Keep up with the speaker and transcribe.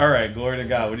All right, glory to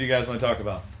God. What do you guys want to talk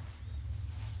about?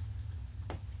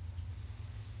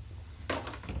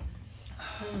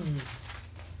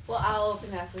 Well, I'll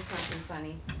open up with something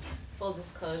funny. Full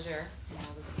disclosure, the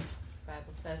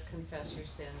Bible says confess your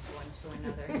sins one to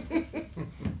another.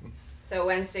 So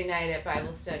Wednesday night at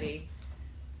Bible study,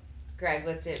 Greg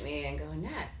looked at me and go,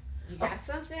 Annette, you got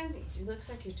something? It looks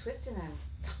like you're twisting on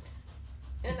something.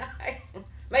 And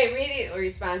my immediate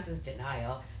response is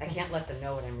denial. I can't let them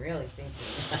know what I'm really thinking.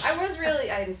 I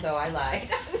lied.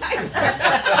 I said,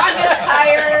 I'm just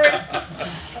tired.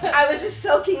 I was just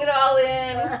soaking it all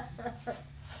in.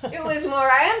 It was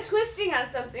more, I am twisting on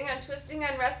something. I'm twisting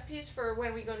on recipes for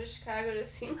when we go to Chicago to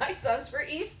see my sons for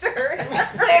Easter. And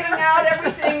planning out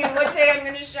everything and what day I'm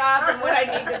going to shop and what I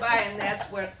need to buy. And that's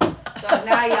what, so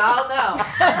now y'all know.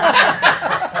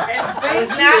 I was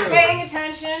not paying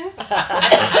attention.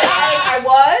 I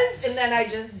was, and then I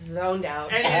just zoned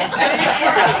out. And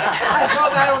I saw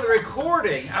that on the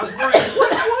recording. I was wondering,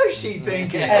 what was she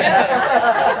thinking?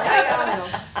 Now y'all know.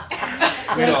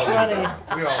 We all funny. do.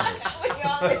 We all do. We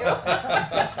all do.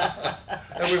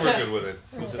 And we were good with it.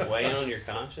 Was it weighing on your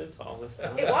conscience all this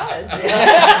time? It was.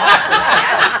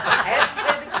 Yes. I had to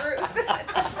say the truth.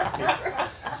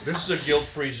 This is a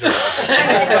guilt-free zone. I'm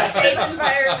in a safe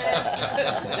environment.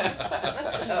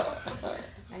 So,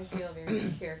 I feel very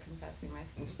secure confessing my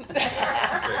sins.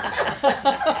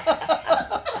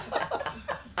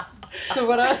 So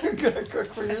what are you going to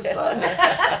cook for your son? Does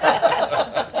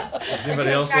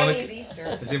anybody else want Chinese to?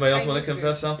 Easter. Does anybody else want to Chinese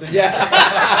confess something? Yeah.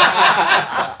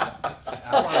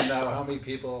 I want to know how many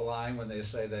people are lying when they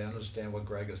say they understand what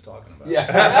Greg is talking about. Yeah.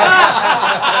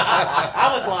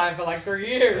 I was lying for like 3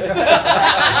 years.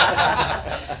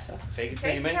 Fake it It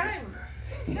till you takes make it. time. It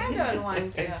takes time to unwind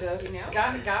It stuff, just, you know?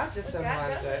 God just God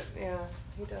unwinds does it. Yeah,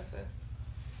 he does it.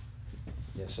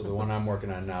 Yeah, so the one I'm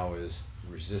working on now is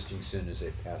resisting sin is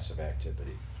a passive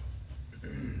activity.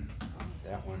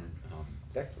 That one,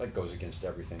 that like goes against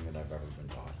everything that I've ever been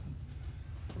taught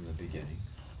from the beginning.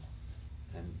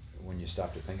 And when you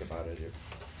stop to think about it,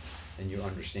 and you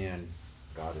understand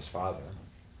God as Father,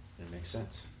 it makes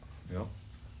sense. Yep. It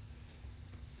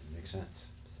makes sense.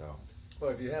 So.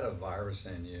 Well, if you had a virus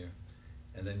in you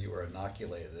and then you were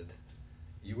inoculated,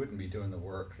 you wouldn't be doing the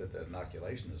work that the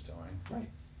inoculation is doing. Right.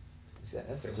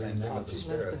 That's a The great same thing with the analogy.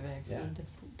 Spirit. Unless the vaccine Yeah.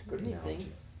 doesn't do Good anything.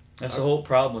 analogy. That's the whole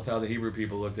problem with how the Hebrew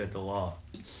people looked at the law.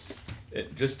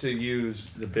 Just to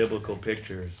use the biblical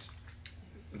pictures,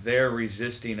 their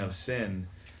resisting of sin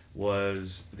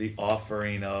was the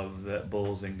offering of the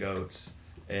bulls and goats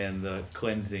and the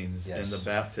cleansings and the Yes.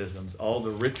 baptisms, all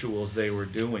the rituals they were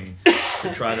doing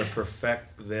to try to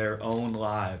perfect their own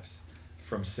lives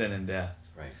from sin and death.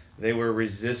 Right. They were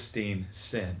resisting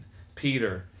sin.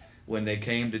 Peter, when they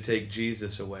came to take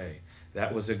Jesus away,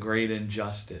 that was a great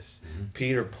injustice. Mm-hmm.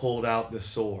 Peter pulled out the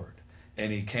sword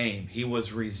and he came. He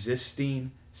was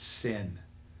resisting sin,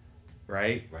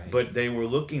 right? Right. But they were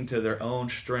looking to their own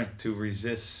strength to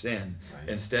resist sin Right.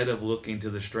 instead of looking to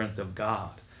the strength of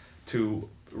God to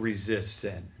resist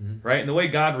sin, Mm-hmm. right? And the way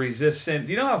God resists sin,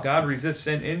 do you know how God resists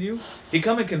sin in you? He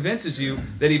comes and convinces you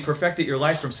that he perfected your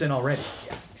life from sin already.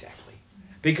 Yes, exactly.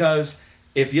 Because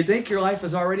if you think your life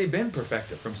has already been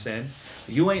perfected from sin,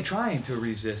 you ain't trying to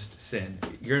resist sin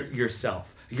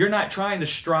yourself. You're not trying to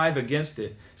strive against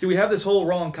it. See, we have this whole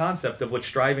wrong concept of what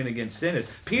striving against sin is.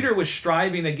 Peter was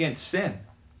striving against sin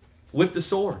with the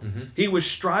sword. Mm-hmm. He was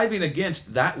striving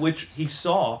against that which he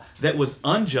saw that was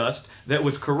unjust, that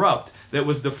was corrupt, that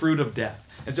was the fruit of death.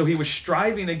 And so he was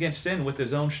striving against sin with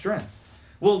his own strength.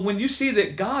 Well, when you see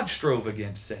that God strove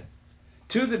against sin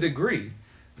to the degree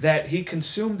that he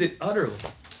consumed it utterly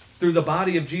through the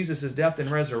body of Jesus' death and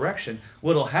resurrection,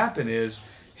 what'll happen is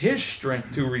his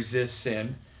strength to resist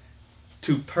sin,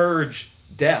 to purge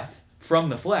death from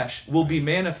the flesh, will be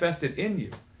manifested in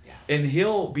you. Yeah. And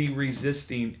he'll be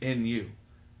resisting in you,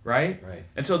 right? Right.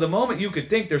 And so the moment you could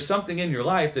think there's something in your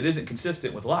life that isn't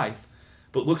consistent with life,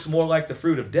 but looks more like the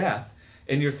fruit of death,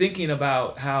 and you're thinking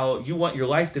about how you want your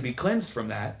life to be cleansed from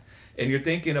that, and you're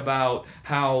thinking about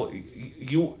how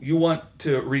you want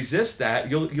to resist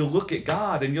that, you'll look at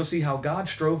God and you'll see how God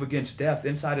strove against death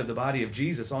inside of the body of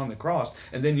Jesus on the cross,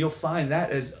 and then you'll find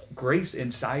that as grace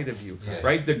inside of you, Yeah.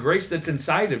 right? The grace that's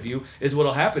inside of you is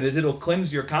what'll happen is it'll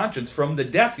cleanse your conscience from the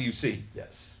death you see.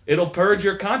 Yes. It'll purge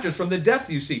your conscience from the death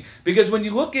you see. Because when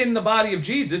you look in the body of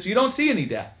Jesus, you don't see any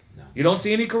death. No. You don't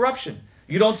see any corruption.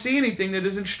 You don't see anything that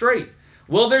isn't straight.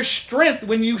 Well, there's strength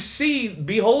when you see,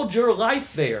 behold your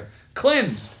life there,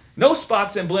 cleansed, No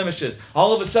spots and blemishes.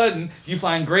 All of a sudden, you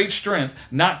find great strength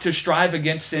not to strive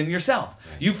against sin yourself.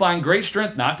 You find great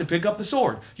strength not to pick up the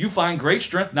sword. You find great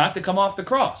strength not to come off the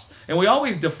cross. And we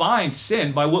always define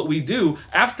sin by what we do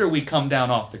after we come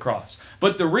down off the cross.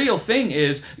 But the real thing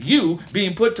is you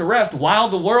being put to rest while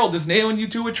the world is nailing you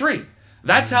to a tree.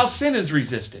 That's how sin is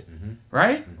resisted.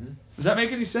 Right? Does that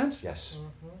make any sense? Yes.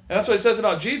 And that's what it says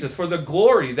about Jesus. For the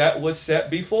glory that was set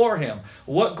before him.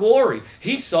 What glory?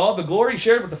 He saw the glory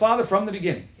shared with the Father from the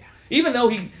beginning. Yeah. Even though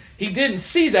he didn't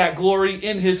see that glory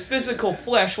in his physical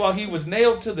flesh while he was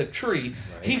nailed to the tree,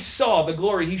 Right. he saw the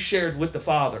glory he shared with the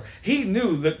Father. He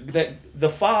knew that the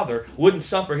Father wouldn't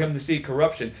suffer him to see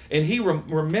corruption. And he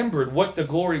remembered what the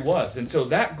glory was. And so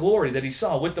that glory that he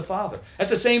saw with the Father, that's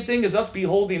the same thing as us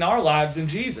beholding our lives in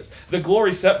Jesus. The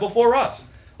glory set before us.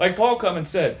 Like Paul come and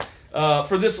said,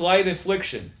 for this light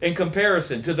affliction in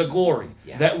comparison to the glory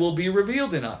that will be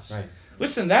revealed in us. Right.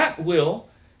 Listen, that will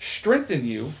strengthen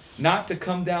you not to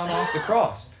come down off the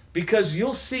cross, because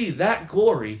you'll see that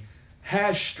glory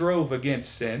has strove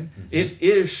against sin. It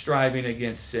is striving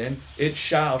against sin. It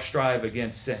shall strive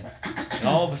against sin. And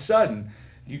all of a sudden,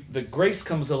 the grace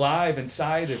comes alive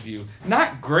inside of you.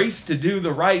 Not grace to do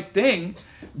the right thing,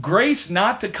 grace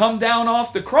not to come down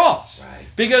off the cross. Right.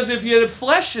 Because if your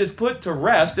flesh is put to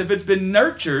rest, if it's been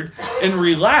nurtured and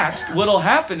relaxed, what'll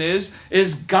happen is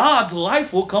God's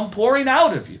life will come pouring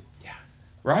out of you. Yeah.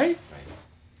 Right?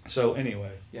 Right. So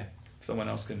anyway, Yeah. someone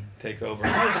else can take over.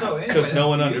 Oh, so anyway, Because no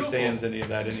one that's beautiful. understands any of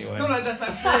that anyway. No, that's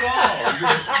not true at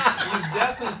all. You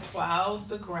definitely plowed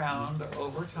the ground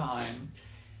over time.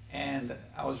 And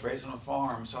I was raised on a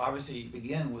farm, so obviously you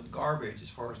begin with garbage as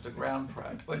far as the ground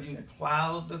prep, but you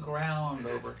plowed the ground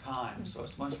over time, so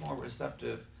it's much more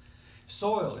receptive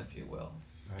soil, if you will.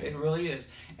 Right. It really is.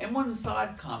 And one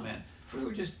side comment, we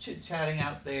were just chit-chatting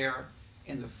out there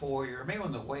in the foyer, maybe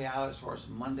on the way out as far as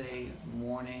Monday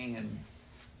morning, and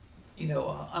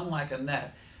unlike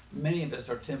Annette, many of us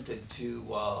are tempted to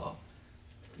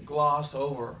gloss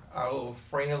over our little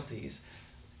frailties.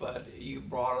 But you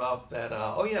brought up that,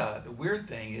 the weird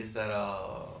thing is that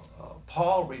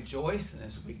Paul rejoiced in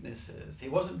his weaknesses. He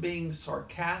wasn't being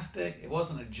sarcastic. It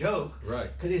wasn't a joke. Right.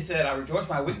 Because he said, I rejoice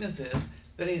in my weaknesses.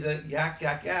 Then he said, yak,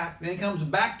 yak, yak. Then he comes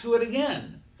back to it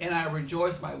again. And I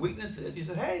rejoice in my weaknesses. He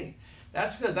said, hey,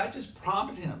 that's because that just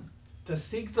prompted him to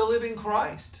seek the living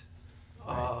Christ.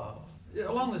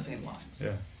 Along the same lines.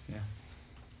 Yeah.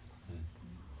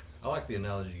 I like the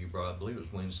analogy you brought. I believe it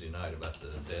was Wednesday night about the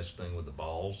desk thing with the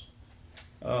balls.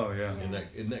 Oh, yeah.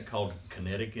 Isn't that called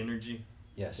kinetic energy?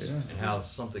 Yes. Yeah. And how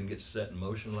something gets set in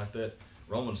motion like that.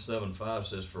 Romans 7:5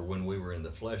 says, for when we were in the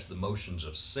flesh, the motions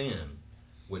of sin,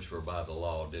 which were by the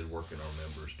law, did work in our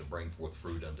members to bring forth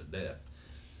fruit unto death.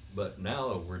 But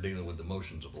now we're dealing with the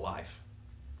motions of life,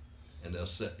 and they'll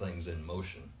set things in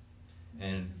motion.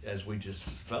 And as we just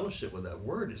fellowship with that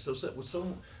word, it's so set with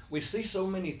we see so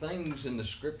many things in the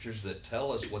scriptures that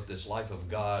tell us what this life of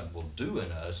God will do in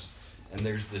us. And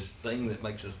there's this thing that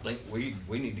makes us think we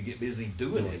need to get busy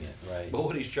doing it. Right. But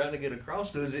what he's trying to get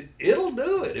across to is it'll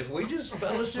do it if we just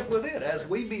fellowship with it. As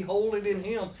we behold it in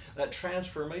him, that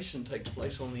transformation takes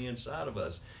place on the inside of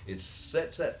us. It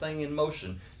sets that thing in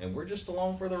motion, and we're just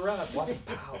along for the ride. Watch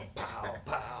pow, pow,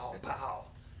 pow, pow.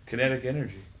 Kinetic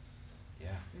energy, Yeah.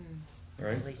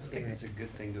 right? I think it's a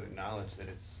good thing to acknowledge that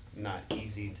it's not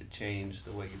easy to change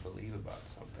the way you believe about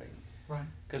something. Right.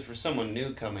 Because for someone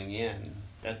new coming in,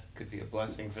 that could be a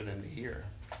blessing for them to hear.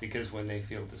 Because when they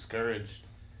feel discouraged,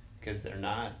 because they're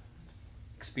not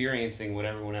experiencing what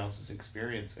everyone else is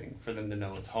experiencing, for them to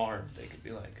know it's hard, they could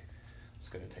be like, it's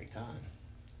going to take time.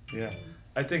 Yeah.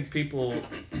 I think people,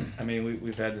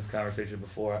 we've had this conversation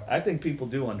before. I think people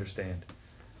do understand.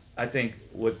 I think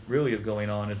what really is going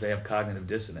on is they have cognitive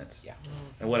dissonance. Yeah.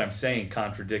 And what I'm saying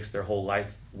contradicts their whole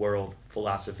life, world,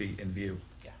 philosophy, and view.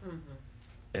 Yeah.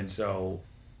 And so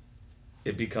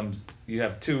it becomes, you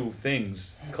have two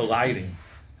things colliding.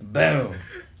 Boom,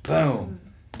 boom,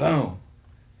 boom,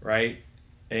 right?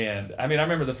 And I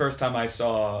remember the first time I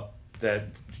saw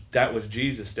that was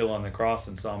Jesus still on the cross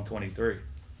in Psalm 23.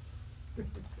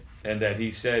 And that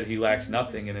he said he lacks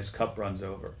nothing and his cup runs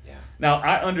over. Yeah. Now,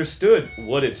 I understood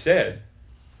what it said,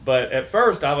 but at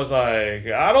first I was like,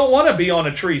 I don't want to be on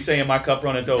a tree saying my cup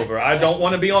runneth over. I don't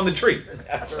want to be on the tree.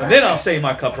 That's right. And then I'll say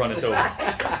my cup runneth over.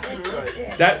 That's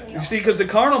right. That, you see, because the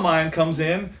carnal mind comes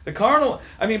in.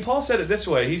 Paul said it this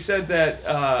way. He said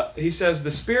that, he says,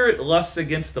 the spirit lusts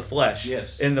against the flesh.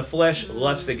 Yes. And the flesh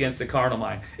lusts against the carnal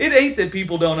mind. It ain't that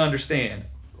people don't understand.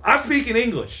 I speak in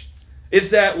English.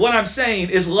 It's that what I'm saying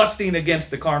is lusting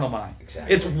against the carnal mind.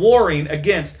 Exactly. It's warring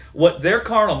against what their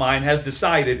carnal mind has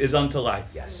decided is unto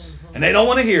life. Yes. And they don't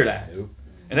want to hear that. Nope.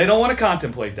 And they don't want to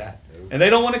contemplate that. And they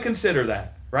don't want to consider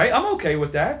that. Right? I'm okay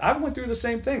with that. I went through the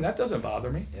same thing. That doesn't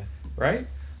bother me. Yeah. Right?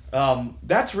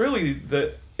 That's really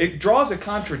it draws a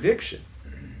contradiction.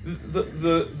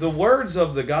 The words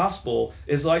of the gospel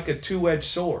is like a two-edged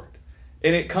sword.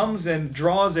 And it comes and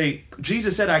draws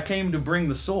Jesus said, I came to bring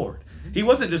the sword. He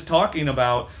wasn't just talking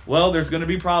about, well, there's going to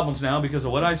be problems now because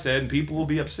of what I said and people will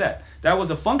be upset. That was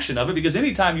a function of it, because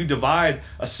anytime you divide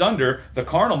asunder the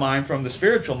carnal mind from the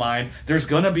spiritual mind, there's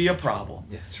going to be a problem.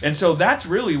 Yes. And so that's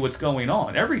really what's going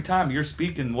on. Every time you're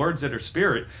speaking words that are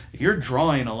spirit, you're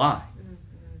drawing a line,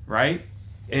 right?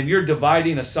 And you're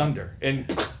dividing asunder.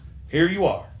 And here you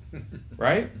are,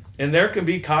 right? And there can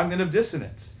be cognitive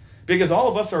dissonance because all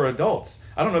of us are adults.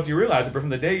 I don't know if you realize it, but from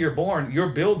the day you're born, you're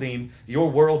building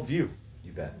your worldview.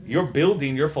 You bet. You're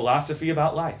building your philosophy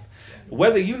about life.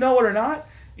 Whether you know it or not,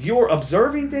 you're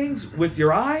observing things with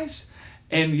your eyes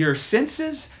and your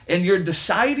senses, and you're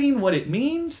deciding what it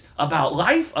means about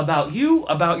life, about you,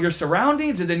 about your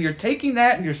surroundings, and then you're taking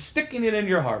that and you're sticking it in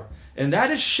your heart. And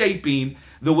that is shaping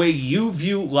the way you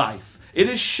view life. It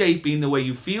is shaping the way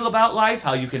you feel about life,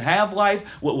 how you can have life,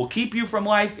 what will keep you from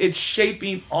life. It's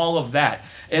shaping all of that.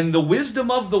 And the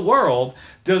wisdom of the world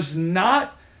is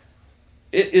not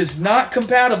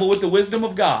compatible with the wisdom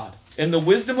of God. And the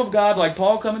wisdom of God, like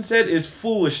Paul Cummins said, is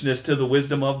foolishness to the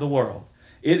wisdom of the world.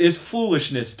 It is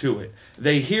foolishness to it.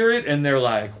 They hear it and they're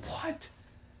like, what?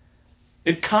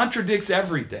 It contradicts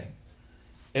everything.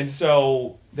 And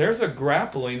so there's a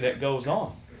grappling that goes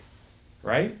on,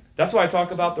 right? That's why I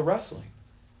talk about the wrestling.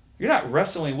 You're not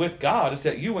wrestling with God. It's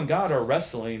that you and God are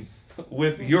wrestling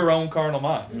with your own carnal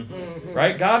mind,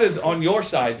 right? God is on your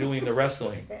side doing the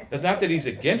wrestling. It's not that he's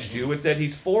against you. It's that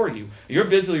he's for you. You're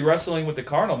busily wrestling with the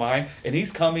carnal mind, and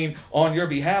he's coming on your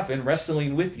behalf and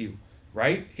wrestling with you,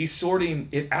 right? He's sorting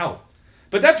it out.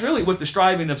 But that's really what the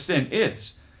striving of sin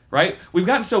is, right? We've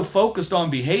gotten so focused on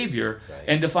behavior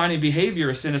and defining behavior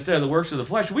as sin instead of the works of the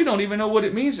flesh, we don't even know what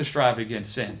it means to strive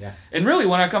against sin. Yeah. And really,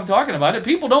 when I come talking about it,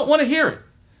 people don't want to hear it.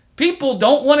 People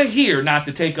don't want to hear not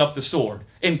to take up the sword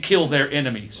and kill their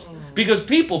enemies, because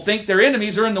people think their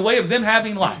enemies are in the way of them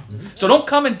having life. So don't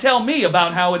come and tell me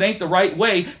about how it ain't the right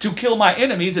way to kill my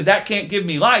enemies and that can't give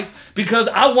me life, because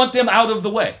I want them out of the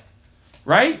way,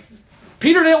 right?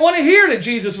 Peter didn't want to hear that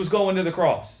Jesus was going to the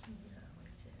cross.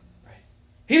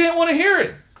 He didn't want to hear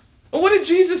it. Well, what did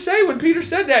Jesus say when Peter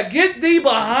said that? Get thee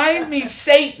behind me,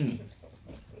 Satan.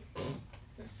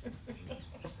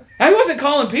 Now, he wasn't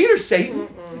calling Peter Satan,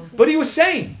 but he was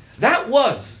saying that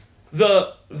was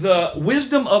the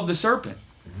wisdom of the serpent,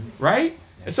 right?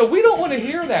 And so we don't want to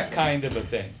hear that kind of a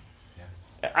thing.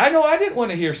 I know I didn't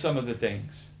want to hear some of the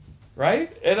things,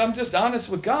 right? And I'm just honest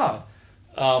with God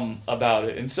about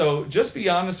it. And so just be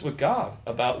honest with God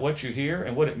about what you hear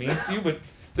and what it means to you. But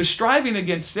the striving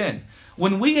against sin,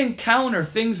 when we encounter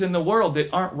things in the world that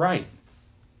aren't right,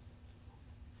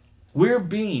 we're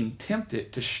being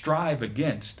tempted to strive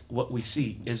against what we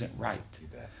see isn't right.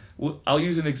 I'll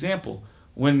use an example.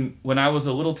 When I was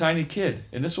a little tiny kid,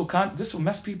 and this will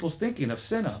mess people's thinking of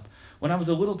sin up. When I was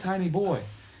a little tiny boy,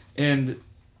 and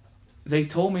they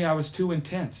told me I was too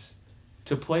intense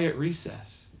to play at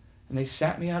recess, and they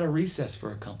sat me out of recess for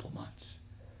a couple months.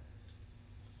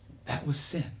 That was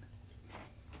sin.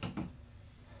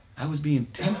 I was being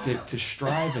tempted to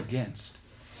strive against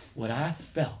what I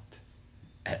felt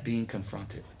at being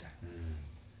confronted with that.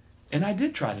 And I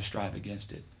did try to strive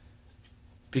against it,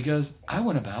 because I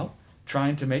went about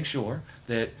trying to make sure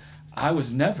that I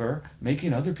was never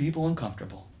making other people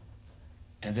uncomfortable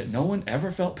and that no one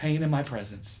ever felt pain in my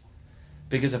presence.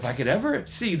 Because if I could ever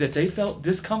see that they felt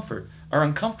discomfort or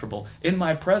uncomfortable in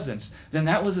my presence, then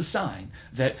that was a sign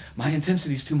that my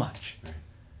intensity is too much.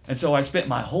 And so I spent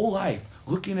my whole life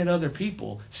looking at other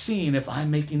people, seeing if I'm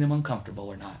making them uncomfortable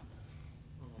or not.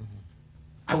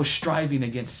 I was striving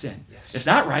against sin. It's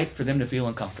not right for them to feel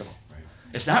uncomfortable.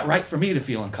 It's not right for me to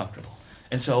feel uncomfortable.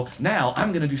 And so now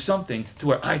I'm going to do something to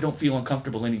where I don't feel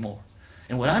uncomfortable anymore.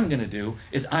 And what I'm going to do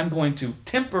is I'm going to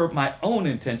temper my own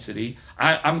intensity.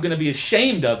 I'm going to be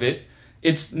ashamed of it,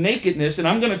 its nakedness, and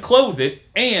I'm going to clothe it,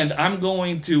 and I'm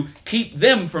going to keep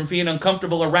them from feeling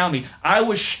uncomfortable around me. I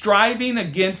was striving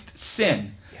against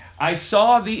sin. I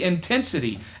saw the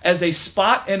intensity as a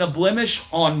spot and a blemish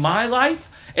on my life,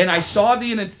 and I saw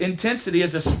the intensity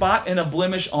as a spot and a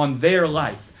blemish on their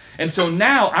life. And so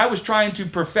now I was trying to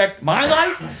perfect my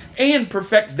life and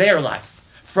perfect their life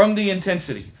from the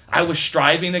intensity. I was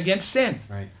striving against sin.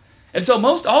 Right. And so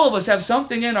all of us have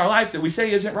something in our life that we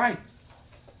say isn't right,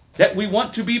 that we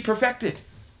want to be perfected.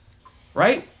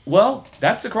 Right? Well,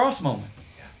 that's the cross moment.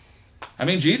 I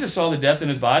mean, Jesus saw the death in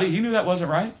his body. He knew that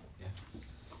wasn't right.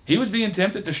 He was being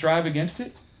tempted to strive against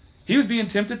it. He was being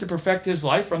tempted to perfect his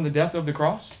life from the death of the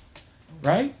cross,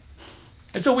 right?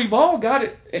 And so we've all got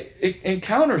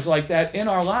encounters like that in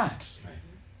our lives,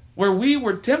 where we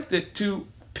were tempted to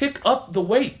pick up the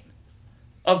weight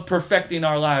of perfecting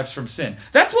our lives from sin.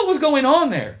 That's what was going on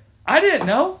there. I didn't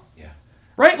know. Yeah.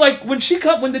 Right? Like when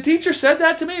the teacher said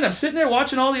that to me and I'm sitting there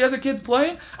watching all the other kids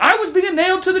playing, I was being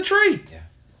nailed to the tree. Yeah.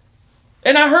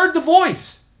 And I heard the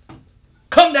voice.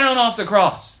 Come down off the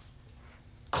cross.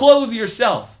 Clothe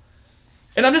yourself.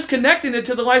 And I'm just connecting it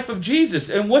to the life of Jesus.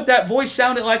 And what that voice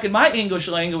sounded like in my English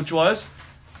language was,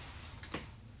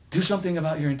 do something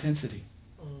about your intensity.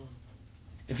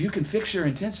 If you can fix your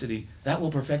intensity, that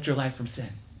will perfect your life from sin.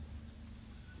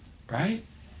 Right?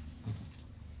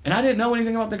 And I didn't know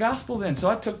anything about the gospel then, so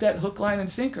I took that hook, line, and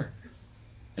sinker.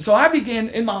 And so I began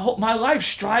in my life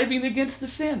striving against the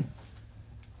sin.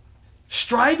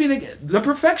 Striving against the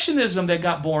perfectionism that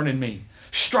got born in me.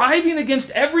 Striving against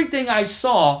everything I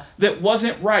saw that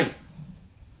wasn't right.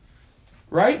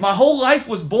 Right? My whole life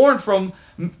was born from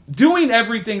doing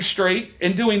everything straight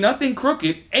and doing nothing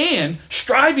crooked and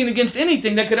striving against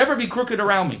anything that could ever be crooked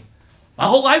around me. My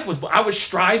whole life I was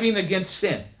striving against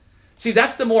sin. See,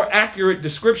 that's the more accurate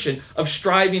description of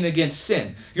striving against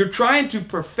sin. You're trying to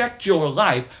perfect your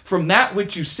life from that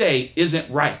which you say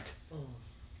isn't right.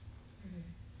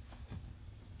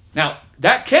 Now,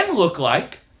 that can look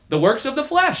like the works of the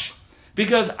flesh,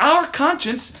 because our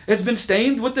conscience has been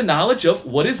stained with the knowledge of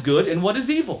what is good and what is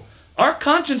evil. Our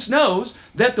conscience knows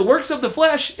that the works of the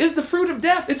flesh is the fruit of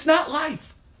death. It's not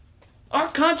life. Our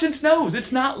conscience knows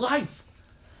it's not life.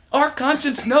 Our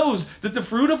conscience knows that the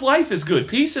fruit of life is good.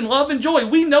 Peace and love and joy.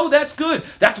 We know that's good.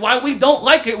 That's why we don't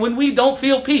like it when we don't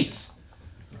feel peace.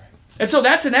 And so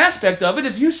that's an aspect of it.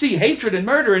 If you see hatred and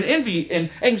murder and envy and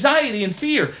anxiety and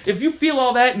fear, if you feel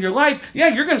all that in your life, yeah,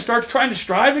 you're going to start trying to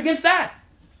strive against that.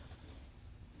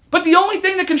 But the only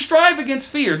thing that can strive against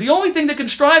fear, the only thing that can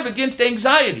strive against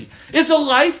anxiety is a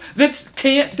life that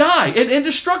can't die, an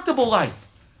indestructible life.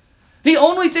 The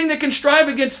only thing that can strive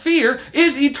against fear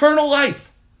is eternal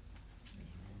life.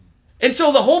 And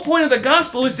so the whole point of the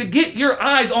gospel is to get your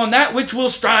eyes on that which will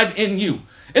strive in you.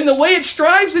 And the way it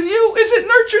strives in you is it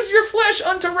nurtures your flesh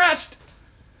unto rest.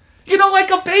 You know, like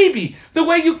a baby, the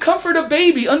way you comfort a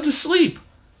baby unto sleep.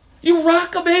 You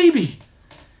rock a baby.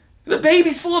 The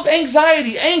baby's full of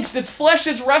anxiety, angst, its flesh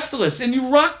is restless, and you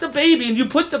rock the baby and you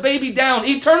put the baby down.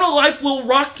 Eternal life will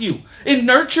rock you and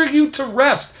nurture you to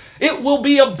rest. It will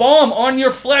be a balm on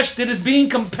your flesh that is being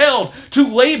compelled to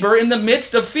labor in the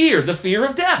midst of fear, the fear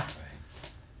of death.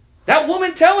 That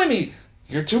woman telling me,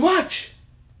 you're too much.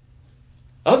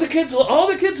 All the kids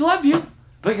love you,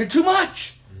 but you're too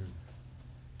much.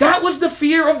 That was the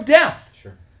fear of death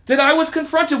that I was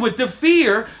confronted with. The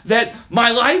fear that my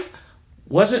life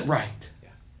wasn't right.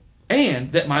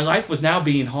 And that my life was now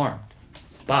being harmed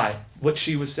by what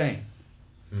she was saying.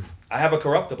 I have a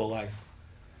corruptible life.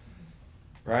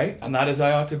 Right? I'm not as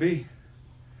I ought to be.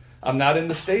 I'm not in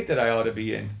the state that I ought to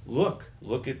be in. Look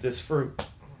at this fruit.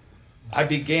 I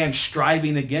began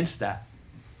striving against that.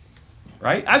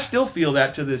 Right? I still feel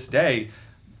that to this day.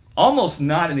 Almost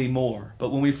not anymore. But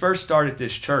when we first started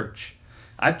this church,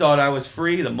 I thought I was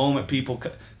free the moment people...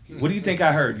 What do you think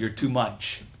I heard? You're too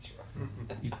much.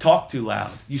 You talk too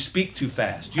loud. You speak too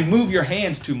fast. You move your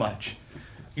hands too much.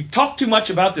 You talk too much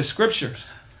about the scriptures.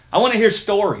 I want to hear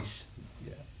stories.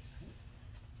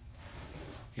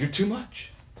 You're too much.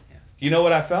 You know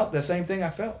what I felt? The same thing I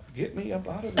felt. Get me up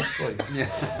out of this place.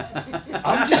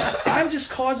 I'm just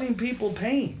causing people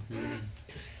pain.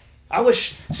 I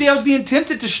was being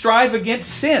tempted to strive against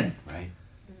sin. Right.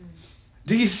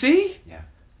 Do you see? Yeah.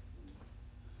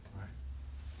 Right.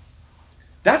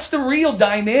 That's the real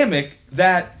dynamic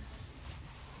that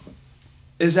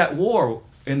is at war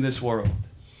in this world.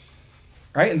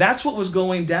 Right? And that's what was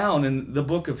going down in the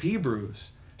book of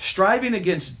Hebrews. Striving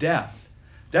against death.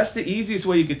 That's the easiest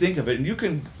way you could think of it. And you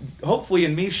can, hopefully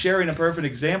in me sharing a perfect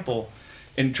example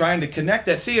and trying to connect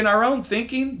that. See, in our own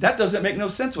thinking, that doesn't make no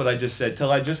sense what I just said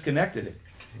till I just connected it.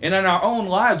 And in our own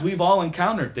lives, we've all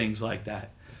encountered things like that.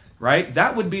 Right?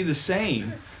 That would be the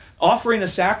same. Offering a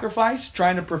sacrifice,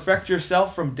 trying to perfect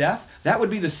yourself from death, that would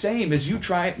be the same as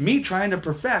me trying to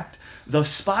perfect the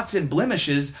spots and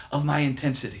blemishes of my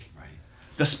intensity. Right.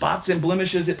 The spots and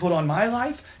blemishes it put on my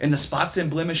life and the spots and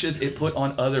blemishes it put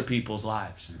on other people's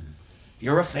lives.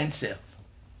 You're offensive.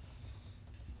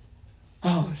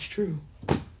 Oh, it's true.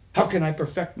 How can I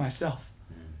perfect myself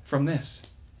from this?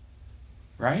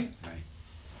 Right? Right.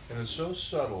 And it's so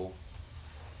subtle,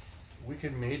 we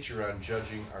can major on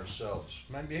judging ourselves.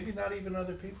 Maybe not even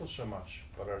other people so much,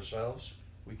 but ourselves,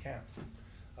 we can't.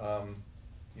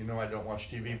 You know I don't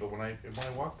watch TV, but when I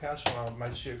walk past one, I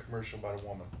might see a commercial about a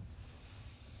woman.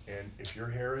 And if your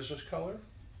hair is this color,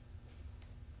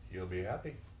 you'll be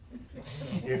happy.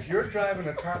 If you're driving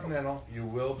a Continental, you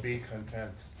will be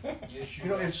content. You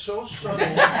know, it's so subtle.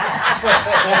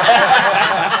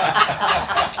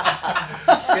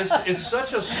 It's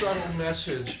such a subtle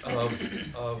message of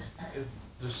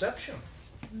deception.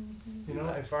 You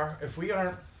know, if we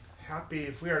aren't happy,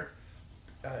 if we aren't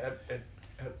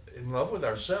in love with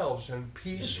ourselves and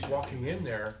peace walking in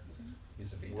there,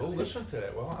 we'll listen to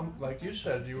it. Well, I'm, like you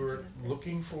said, you were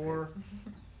looking for.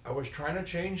 I was trying to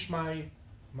change my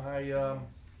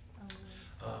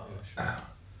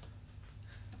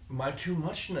too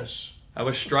muchness. I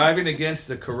was striving against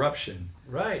the corruption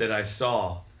Right. that I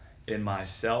saw in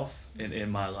myself and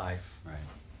in my life Right.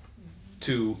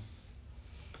 to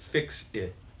fix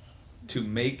it, to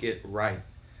make it right.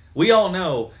 We all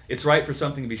know it's right for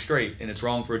something to be straight and it's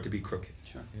wrong for it to be crooked.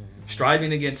 Sure.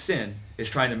 Striving against sin is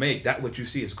trying to make that what you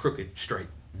see as crooked straight.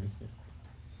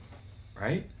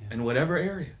 Right? In whatever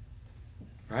area.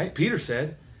 Right? Peter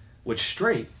said, what's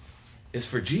straight is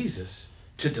for Jesus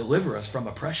to deliver us from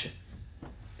oppression.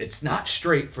 It's not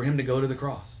straight for him to go to the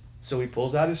cross. So he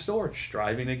pulls out his sword,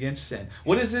 striving against sin.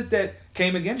 What is it that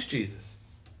came against Jesus?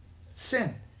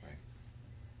 Sin. Right.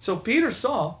 So Peter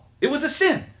saw it was a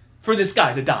sin for this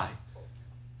guy to die.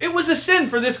 It was a sin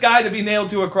for this guy to be nailed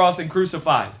to a cross and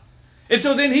crucified. And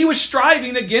so then he was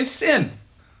striving against sin.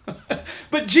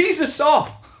 But Jesus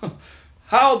saw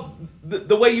how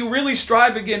the way you really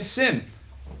strive against sin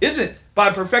isn't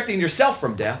by perfecting yourself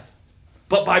from death,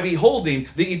 but by beholding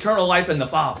the eternal life in the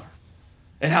Father.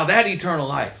 And how that eternal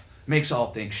life makes all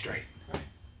things straight.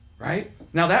 Right?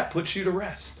 Now that puts you to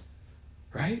rest.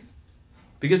 Right?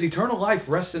 Because eternal life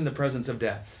rests in the presence of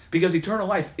death. Because eternal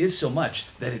life is so much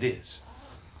that it is.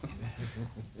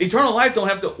 Eternal life don't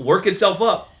have to work itself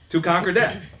up to conquer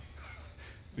death.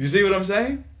 You see what I'm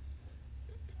saying?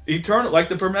 Eternal, like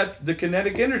the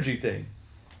kinetic energy thing,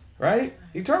 right?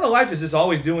 Eternal life is just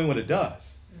always doing what it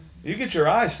does. You get your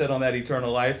eyes set on that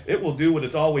eternal life, it will do what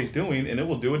it's always doing, and it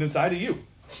will do it inside of you.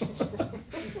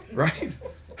 Right?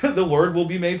 The word will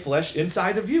be made flesh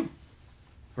inside of you.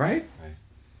 Right? Right.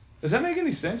 Does that make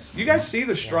any sense? You guys see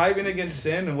the striving against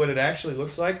sin and what it actually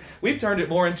looks like? We've turned it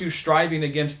more into striving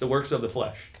against the works of the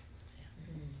flesh.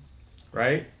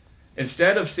 Right?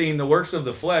 Instead of seeing the works of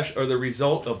the flesh are the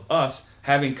result of us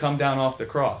having come down off the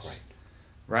cross.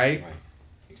 Right? Right.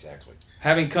 Exactly.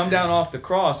 Having come down off the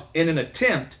cross in an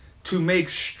attempt to make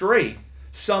straight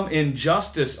some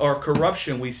injustice or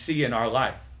corruption we see in our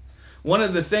life. One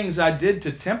of the things I did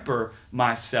to temper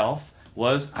myself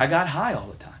was I got high all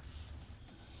the time.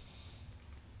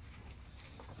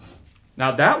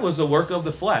 Now that was a work of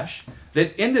the flesh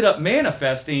that ended up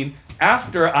manifesting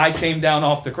after I came down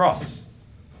off the cross.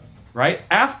 Right?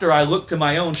 After I looked to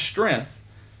my own strength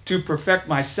to perfect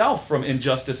myself from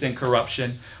injustice and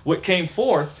corruption, what came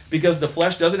forth, because the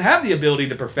flesh doesn't have the ability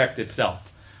to perfect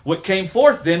itself, what came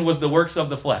forth then was the works of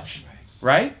the flesh.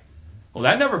 Right? Well,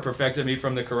 that never perfected me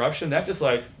from the corruption. That just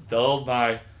like dulled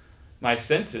my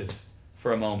senses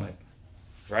for a moment.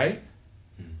 Right?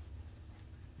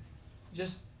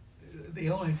 Just the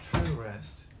only true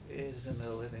rest is in the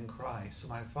living Christ. So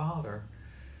my father,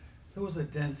 who was a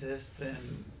dentist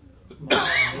and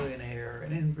multi-millionaire,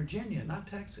 and in Virginia, not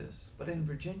Texas, but in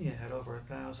Virginia, had over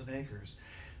 1,000 acres.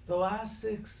 The last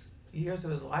 6 years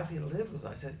of his life he lived with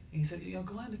us. He said, you know,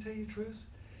 Glenn, to tell you the truth,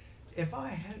 if I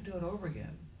had to do it over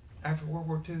again after World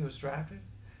War II was drafted,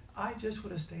 I just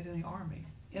would have stayed in the Army.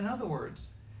 In other words,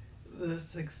 the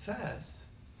success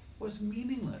was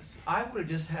meaningless. I would have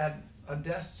just had a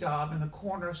desk job in the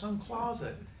corner of some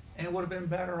closet and would have been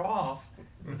better off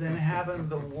than having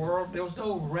the world. There was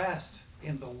no rest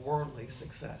in the worldly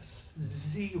success.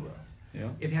 Zero. Yeah.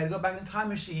 If he had to go back in the time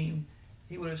machine,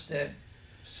 he would have said,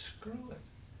 screw it.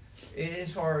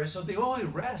 As far as, so the only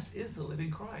rest is the living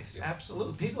Christ.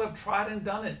 Absolutely. People have tried and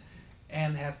done it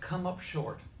and have come up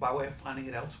short by way of finding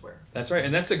it elsewhere. That's right.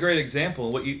 And that's a great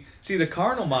example. What you see, the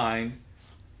carnal mind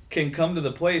can come to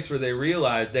the place where they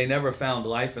realize they never found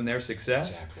life in their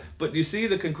success. Exactly. But you see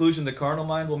the conclusion the carnal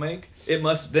mind will make? It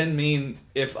must then mean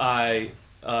if I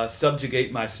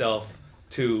subjugate myself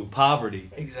to poverty,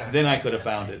 Exactly. then I could have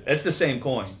found it. It's the same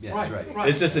coin. Yeah, Right, that's right. right.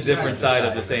 It's just a different side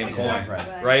of the same coin.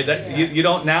 Exactly. Right? That you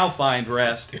don't now find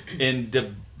rest in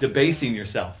debasing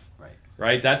yourself. Right.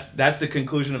 Right? That's the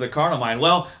conclusion of the carnal mind.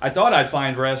 Well, I thought I'd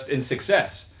find rest in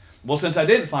success. Well, since I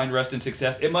didn't find rest in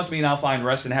success, it must mean I'll find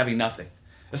rest in having nothing.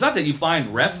 It's not that you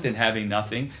find rest in having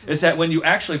nothing. It's that when you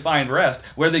actually find rest,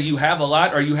 whether you have a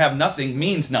lot or you have nothing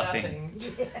means nothing.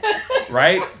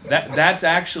 Right? That's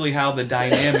actually how the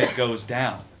dynamic goes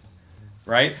down.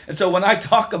 Right? And so when I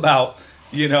talk about,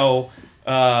 losing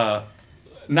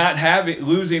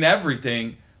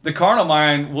everything, the carnal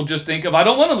mind will just think of, I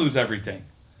don't want to lose everything.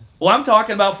 Well, I'm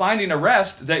talking about finding a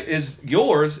rest that is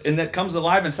yours and that comes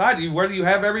alive inside of you, whether you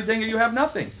have everything or you have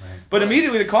nothing. Right. But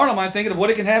immediately the carnal mind's thinking of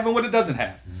what it can have and what it doesn't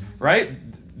have. Mm-hmm. Right?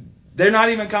 They're not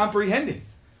even comprehending.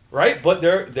 Right? But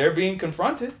they're being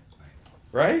confronted.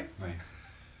 Right? Right.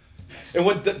 And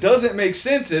what doesn't make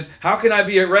sense is, how can I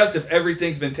be at rest if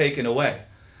everything's been taken away?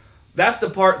 That's the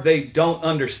part they don't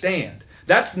understand.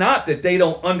 That's not that they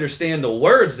don't understand the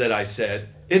words that I said.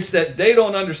 It's that they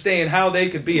don't understand how they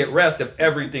could be at rest if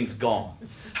everything's gone.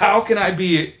 How can I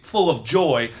be full of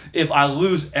joy if I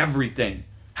lose everything?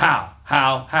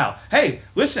 How? Hey,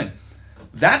 listen,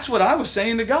 that's what I was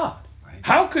saying to God. Right.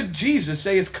 How could Jesus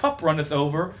say his cup runneth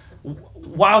over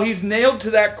while he's nailed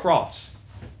to that cross?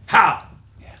 How?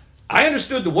 Yeah. I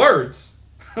understood the words,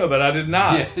 but I did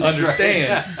not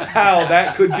understand how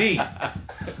that could be.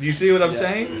 Do you see what I'm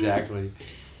saying? Exactly.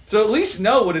 So at least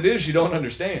know what it is you don't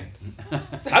understand.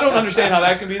 I don't understand how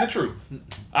that can be the truth.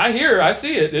 I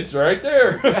see it. It's right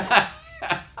there.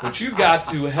 But you got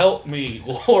to help me,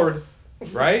 Lord.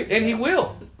 Right? And he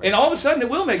will. And all of a sudden it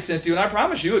will make sense to you. And I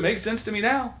promise you, it makes sense to me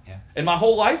now. Yeah. And my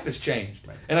whole life has changed.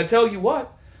 Right. And I tell you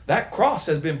what, that cross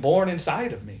has been born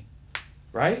inside of me.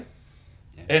 Right?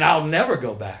 Yeah. And I'll never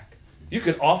go back. You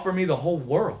could offer me the whole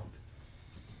world.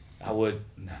 I would,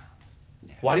 no.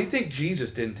 Yeah. Why do you think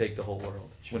Jesus didn't take the whole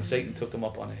world when Satan took him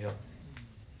up on a hill?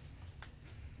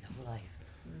 No life.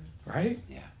 Right?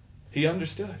 Yeah. He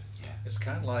understood. Yeah. It's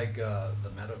kind of like the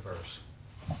metaverse.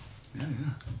 Yeah.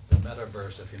 The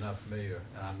metaverse, if you're not familiar,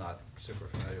 and I'm not super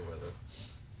familiar with it,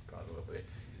 probably,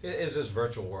 it is this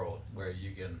virtual world where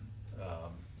you can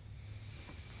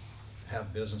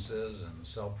have businesses and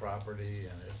sell property,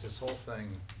 and it's this whole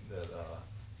thing that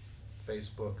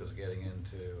Facebook is getting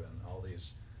into, and all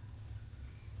these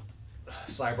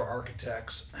cyber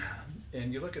architects.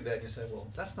 And you look at that and you say,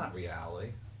 well, that's not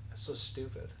reality. That's so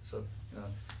stupid. So,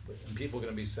 and people are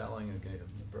going to be selling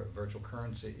virtual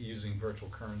currency, using virtual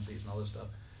currencies and all this stuff.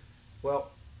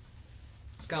 Well,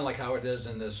 it's kind of like how it is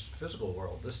in this physical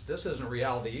world. This isn't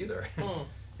reality either.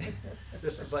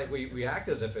 This is like we act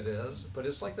as if it is, but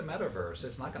it's like the metaverse.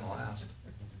 It's not going to last.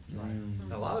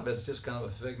 Right. A lot of it's just kind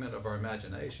of a figment of our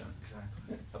imagination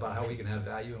about how we can have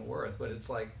value and worth. But it's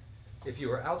like, if you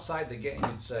were outside the game,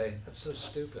 you'd say, that's so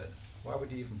stupid. Why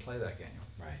would you even play that game?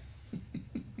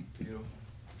 Right. Beautiful.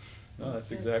 No,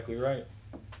 that's exactly right.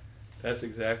 That's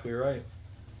exactly right.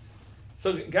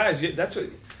 So, guys, that's what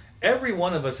every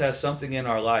one of us has something in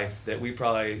our life that we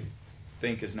probably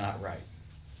think is not right.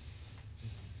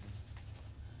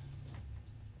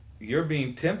 You're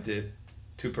being tempted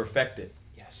to perfect it.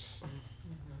 Yes.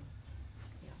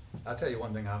 I'll tell you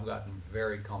one thing I've gotten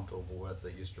very comfortable with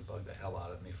that used to bug the hell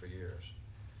out of me for years.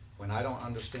 When I don't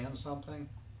understand something,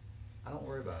 I don't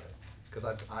worry about it. Because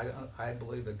I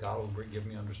believe that God will give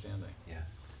me understanding. Yeah.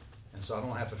 And so I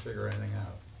don't have to figure anything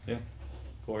out. Yeah.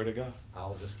 Glory to God.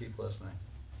 I'll just keep listening.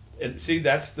 And see,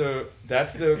 that's the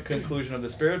conclusion of the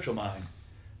spiritual mind.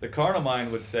 The carnal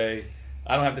mind would say,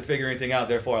 I don't have to figure anything out,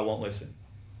 therefore I won't listen.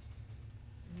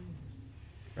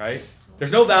 Right?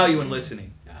 There's no value in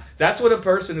listening. That's what a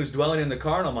person who's dwelling in the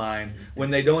carnal mind, when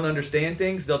they don't understand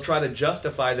things, they'll try to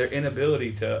justify their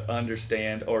inability to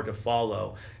understand or to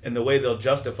follow. And the way they'll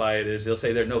justify it is they'll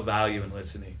say there's no value in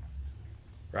listening.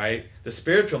 Right? The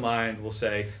spiritual mind will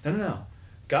say, no.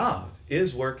 God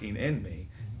is working in me.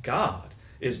 God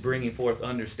is bringing forth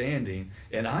understanding.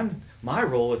 And my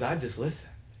role is I just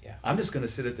listen. Yeah. I'm just going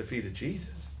to sit at the feet of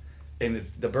Jesus. And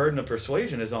it's the burden of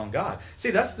persuasion is on God. See,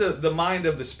 that's the mind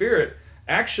of the Spirit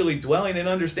actually dwelling in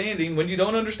understanding when you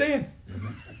don't understand.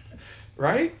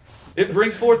 Right? It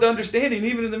brings forth understanding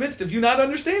even in the midst of you not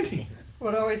understanding.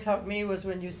 What always helped me was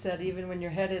when you said, even when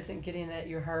your head isn't getting it,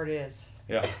 your heart is.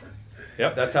 Yeah.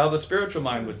 Yep, that's how the spiritual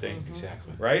mind would think.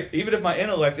 Exactly. Right? Even if my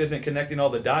intellect isn't connecting all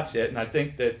the dots yet, and I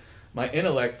think that my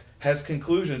intellect has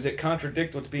conclusions that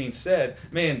contradict what's being said,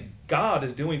 man, God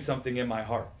is doing something in my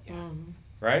heart. Yeah.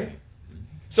 Right?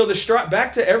 So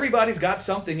back to everybody's got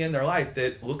something in their life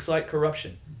that looks like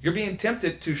corruption. You're being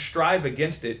tempted to strive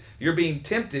against it. You're being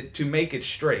tempted to make it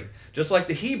straight. Just like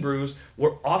the Hebrews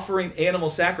were offering animal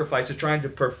sacrifices, trying to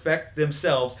perfect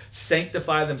themselves,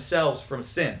 sanctify themselves from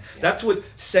sin. Yeah. That's what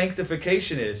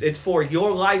sanctification is. It's for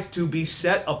your life to be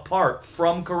set apart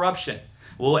from corruption.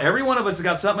 Well, every one of us has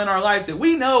got something in our life that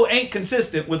we know ain't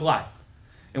consistent with life.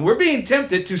 And we're being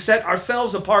tempted to set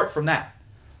ourselves apart from that.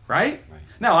 right? Right.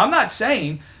 Now, I'm not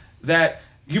saying that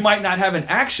you might not have an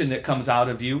action that comes out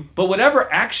of you, but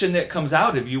whatever action that comes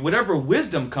out of you, whatever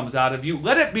wisdom comes out of you,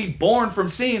 let it be born from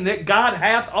seeing that God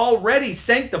hath already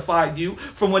sanctified you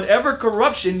from whatever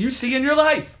corruption you see in your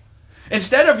life.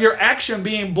 Instead of your action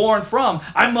being born from,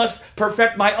 I must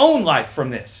perfect my own life from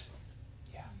this.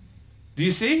 Yeah. Do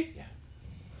you see? Yeah.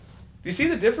 Do you see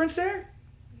the difference there?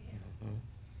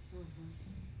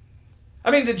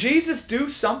 I mean, did Jesus do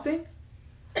something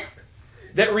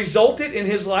that resulted in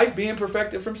his life being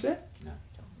perfected from sin? No.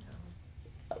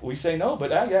 We say no,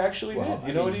 but I actually Well, did.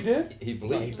 You know what he did? He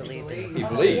believed. He believed. He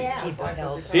believed. Yeah. He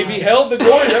beheld. He beheld the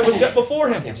glory that was set before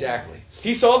him. Exactly.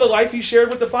 He saw the life he shared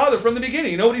with the Father from the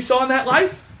beginning. You know what he saw in that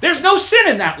life? There's no sin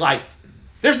in that life.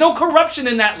 There's no corruption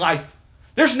in that life.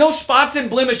 There's no spots and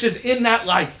blemishes in that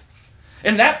life.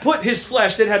 And that put his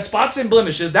flesh that had spots and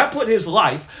blemishes, that put his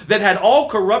life that had all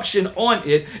corruption on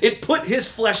it, it put his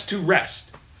flesh to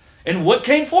rest. And what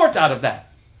came forth out of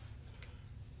that?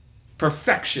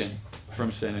 Perfection from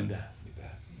sin and death. You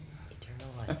bet.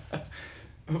 Eternal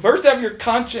life. First, have your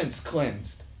conscience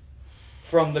cleansed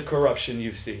from the corruption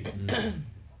you see.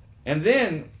 And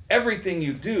then everything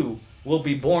you do will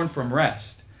be born from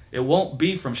rest. It won't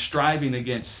be from striving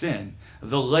against sin.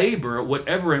 The labor,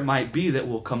 whatever it might be that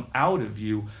will come out of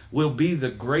you, will be the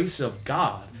grace of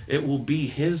God. It will be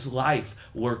his life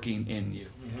working in you.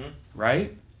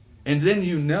 Right? And then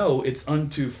you know it's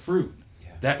unto fruit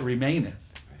that remaineth,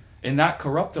 and not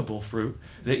corruptible fruit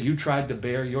that you tried to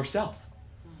bear yourself.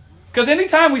 Because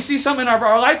anytime we see something in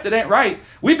our life that ain't right,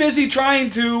 we busy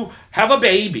trying to have a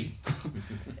baby.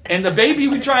 And the baby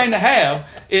we're trying to have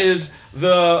is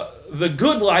the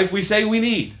good life we say we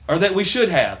need or that we should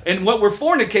have. And what we're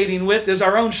fornicating with is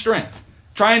our own strength,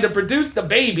 trying to produce the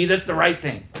baby that's the right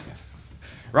thing.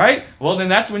 Right? Well, then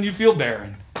that's when you feel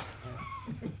barren.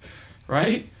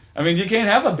 Right? I mean, you can't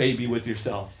have a baby with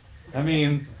yourself. I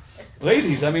mean,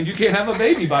 ladies, you can't have a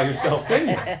baby by yourself, can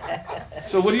you?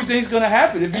 So what do you think is going to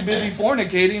happen if you're busy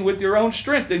fornicating with your own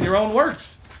strength and your own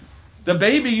works? The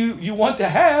baby you want to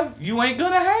have, you ain't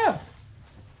going to have.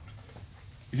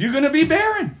 You're going to be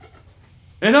barren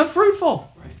and unfruitful.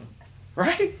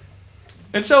 Right?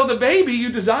 And so the baby you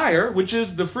desire, which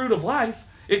is the fruit of life,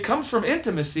 it comes from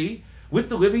intimacy with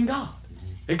the living God.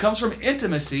 It comes from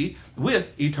intimacy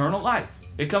with eternal life.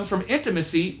 It comes from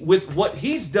intimacy with what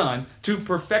he's done to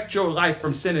perfect your life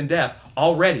from sin and death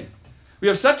already. We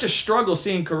have such a struggle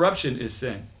seeing corruption is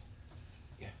sin.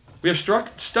 We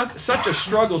have such a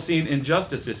struggle seeing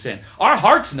injustice is sin. Our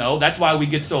hearts know, that's why we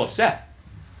get so upset.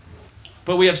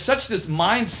 But we have such this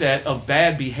mindset of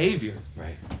bad behavior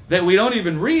that we don't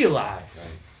even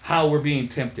realize how we're being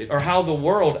tempted or how the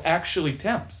world actually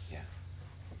tempts.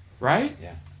 Right?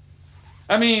 Yeah.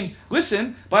 I mean,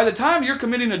 listen, by the time you're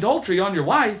committing adultery on your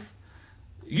wife,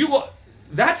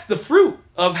 that's the fruit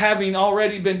of having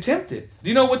already been tempted. Do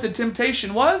you know what the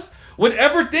temptation was?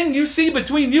 Whatever thing you see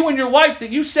between you and your wife that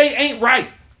you say ain't right,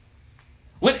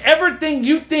 whatever thing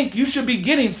you think you should be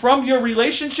getting from your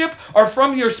relationship or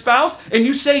from your spouse, and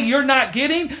you say you're not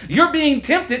getting, you're being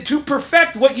tempted to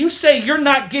perfect what you say you're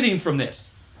not getting from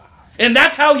this. And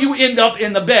that's how you end up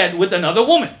in the bed with another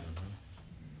woman.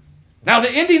 Now, the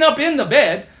ending up in the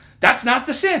bed, that's not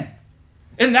the sin.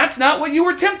 And that's not what you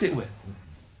were tempted with.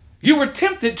 You were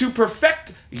tempted to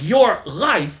perfect your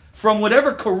life from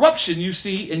whatever corruption you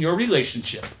see in your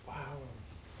relationship.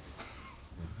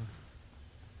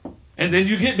 And then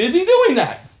you get busy doing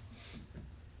that.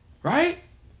 Right?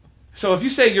 So if you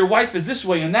say your wife is this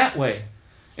way and that way,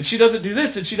 and she doesn't do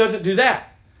this and she doesn't do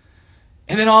that,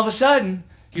 and then all of a sudden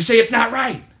you say it's not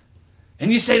right,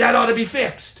 and you say that ought to be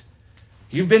fixed.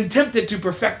 You've been tempted to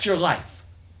perfect your life.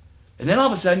 And then all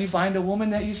of a sudden you find a woman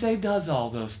that you say does all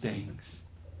those things.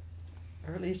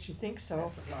 Or at least you think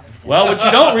so. Well, what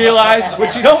you don't realize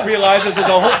is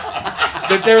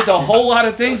that there's a whole lot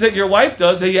of things that your wife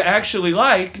does that you actually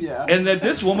like, and that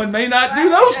this woman may not do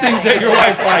those things that your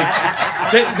wife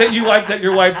likes, that you like that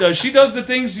your wife does. She does the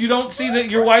things you don't see that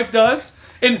your wife does.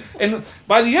 And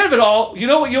by the end of it all, you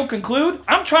know what you'll conclude?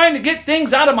 I'm trying to get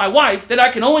things out of my wife that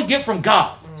I can only get from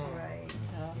God.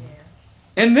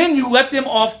 And then you let them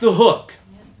off the hook.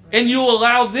 And you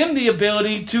allow them the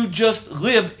ability to just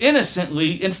live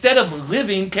innocently instead of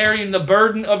living carrying the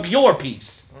burden of your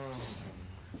peace.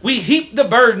 We heap the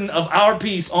burden of our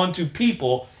peace onto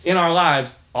people in our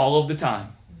lives all of the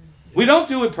time. We don't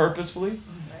do it purposefully.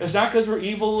 It's not because we're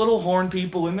evil little horn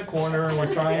people in the corner and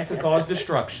we're trying to cause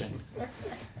destruction.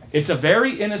 It's a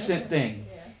very innocent thing.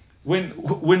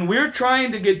 When we're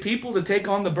trying to get people to take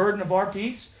on the burden of our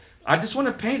peace, I just want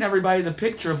to paint everybody the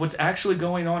picture of what's actually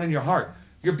going on in your heart.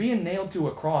 You're being nailed to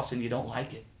a cross and you don't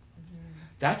like it.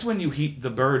 That's when you heap the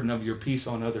burden of your peace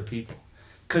on other people.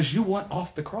 Because you want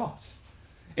off the cross.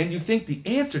 And you think the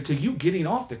answer to you getting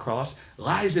off the cross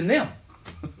lies in them.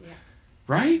 Yeah.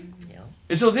 Right? Yeah.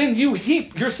 And so then you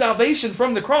heap your salvation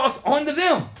from the cross onto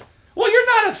them. Well,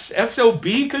 you're not a SOB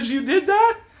because you did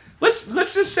that.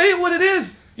 Let's just say it what it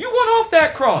is. You went off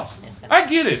that cross. I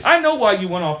get it. I know why you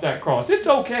went off that cross. It's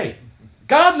okay.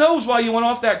 God knows why you went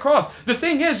off that cross. The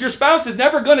thing is, your spouse is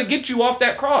never going to get you off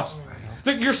that cross.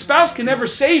 Your spouse can never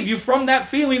save you from that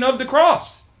feeling of the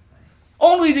cross.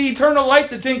 Only the eternal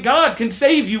life that's in God can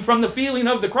save you from the feeling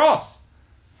of the cross.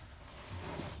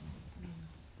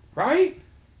 Right?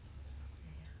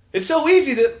 It's so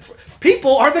easy that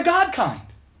people are the God kind.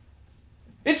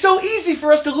 It's so easy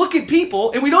for us to look at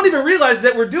people and we don't even realize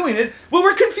that we're doing it, but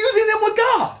we're confusing them with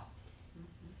God.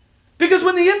 Because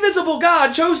when the invisible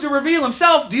God chose to reveal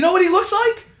himself, do you know what he looks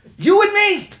like? You and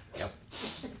me. Yep.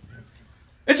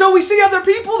 And so we see other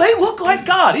people, they look like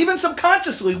God. Even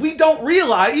subconsciously, we don't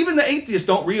realize, even the atheists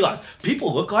don't realize,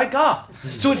 people look like God.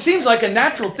 So it seems like a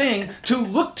natural thing to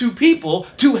look to people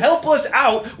to help us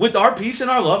out with our peace and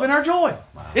our love and our joy.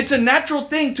 It's a natural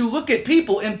thing to look at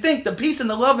people and think the peace and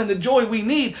the love and the joy we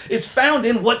need is found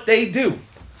in what they do.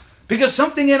 Because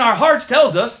something in our hearts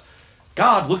tells us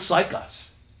God looks like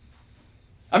us.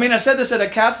 I mean, I said this at a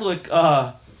Catholic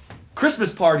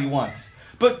Christmas party once.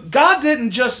 But God didn't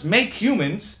just make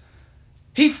humans.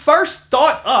 He first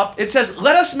thought up, it says,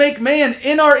 let us make man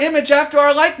in our image after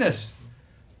our likeness.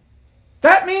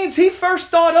 That means he first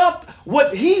thought up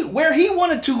where he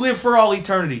wanted to live for all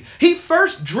eternity. He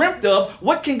first dreamt of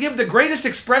what can give the greatest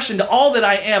expression to all that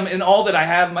I am and all that I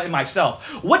have in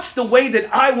myself. What's the way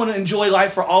that I want to enjoy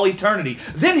life for all eternity?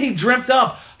 Then he dreamt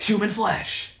up human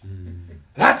flesh.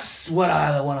 That's what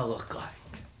I want to look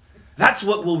like. That's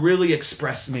what will really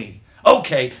express me.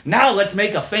 Okay, now let's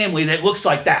make a family that looks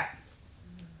like that.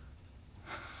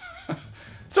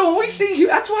 So when we see you,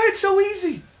 that's why it's so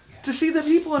easy to see the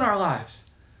people in our lives.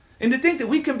 And to think that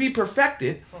we can be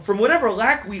perfected from whatever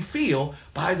lack we feel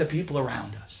by the people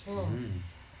around us.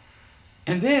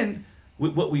 And then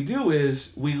what we do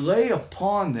is we lay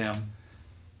upon them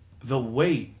the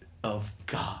weight of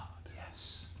God.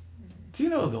 Yes. Do you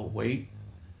know the weight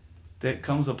that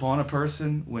comes upon a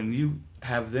person when you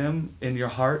have them in your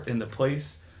heart in the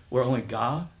place where only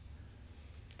God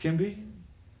can be?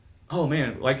 Oh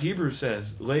man, like Hebrews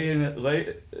says, laying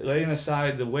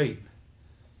aside the weight,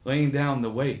 laying down the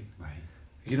weight. Right.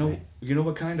 You know, Right. you know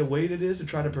what kind of weight it is to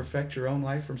try to perfect your own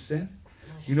life from sin?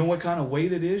 You know what kind of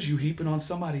weight it is you heaping on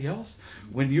somebody else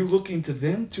when you're looking to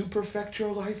them to perfect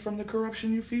your life from the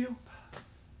corruption you feel?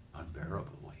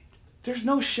 Unbearable weight. There's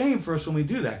no shame for us when we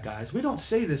do that, guys. We don't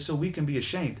say this so we can be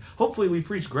ashamed. Hopefully we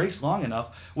preach grace long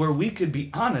enough where we could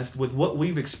be honest with what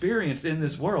we've experienced in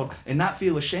this world and not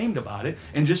feel ashamed about it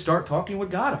and just start talking with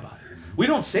God about it. We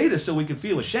don't say this so we can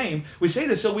feel ashamed. We say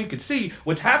this so we can see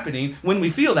what's happening when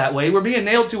we feel that way. We're being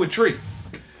nailed to a tree.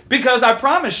 Because I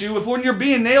promise you, if when you're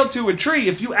being nailed to a tree,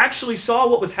 if you actually saw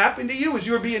what was happening to you as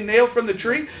you were being nailed from the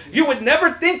tree, you would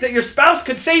never think that your spouse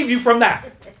could save you from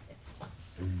that.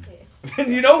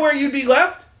 And you know where you'd be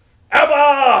left?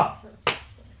 Abba!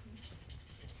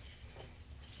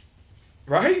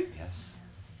 Right? Yes.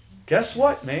 Guess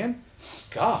what, man?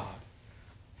 God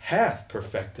hath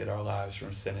perfected our lives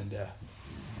from sin and death.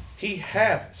 He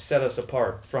hath set us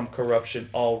apart from corruption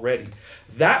already.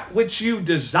 That which you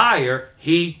desire,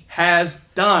 he has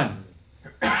done.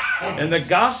 And the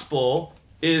gospel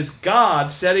is God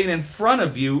setting in front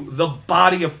of you the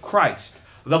body of Christ.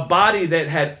 The body that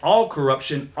had all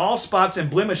corruption, all spots and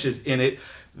blemishes in it.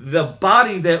 The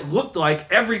body that looked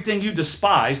like everything you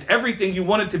despised, everything you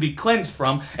wanted to be cleansed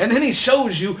from. And then he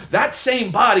shows you that same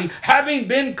body having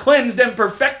been cleansed and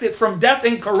perfected from death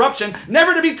and corruption,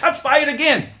 never to be touched by it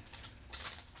again.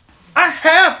 I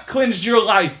have cleansed your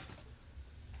life.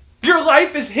 Your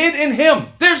life is hid in him.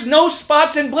 There's no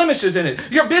spots and blemishes in it.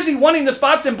 You're busy wanting the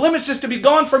spots and blemishes to be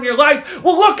gone from your life.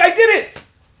 Well, look, I did it.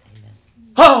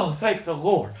 Oh, thank the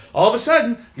Lord. All of a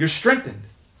sudden, you're strengthened,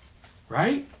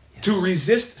 right? Yes. To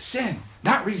resist sin.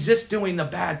 Not resist doing the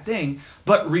bad thing,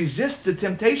 but resist the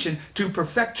temptation to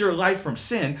perfect your life from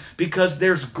sin, because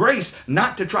there's grace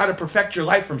not to try to perfect your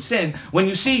life from sin when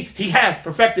you see he has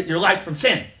perfected your life from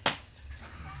sin.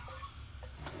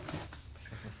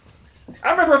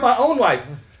 I remember my own life.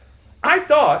 I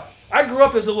grew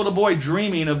up as a little boy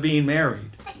dreaming of being married.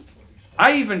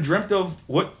 I even dreamt of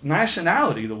what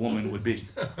nationality the woman would be.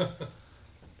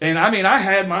 And I mean, I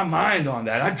had my mind on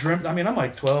that. I'm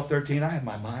like 12, 13. I had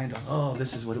my mind on, oh,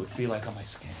 this is what it would feel like on my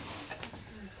skin.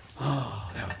 Oh,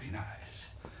 that would be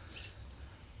nice.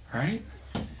 Right?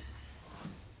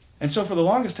 And so for the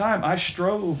longest time, I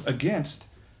strove against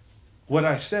what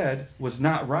I said was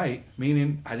not right,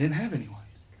 meaning I didn't have anyone.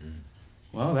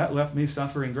 Well, that left me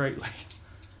suffering greatly,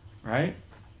 right?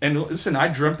 And listen, I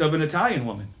dreamt of an Italian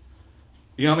woman.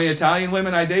 You know how many Italian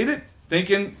women I dated?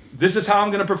 Thinking, this is how I'm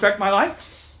going to perfect my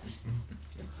life?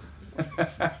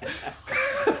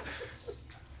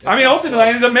 I mean, ultimately, I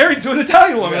ended up married to an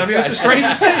Italian woman. I mean, it's the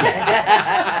strangest thing.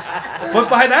 But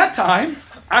by that time,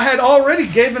 I had already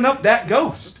given up that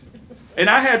ghost. And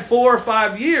I had 4 or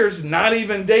 5 years not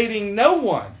even dating no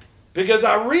one. Because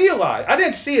I realized, I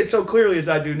didn't see it so clearly as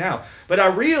I do now, but I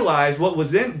realized what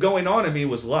was going on in me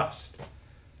was lust.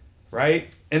 Right?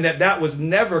 And that was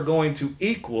never going to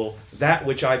equal that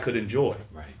which I could enjoy.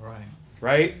 Right.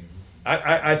 Right?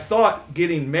 I thought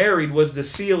getting married was the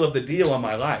seal of the deal on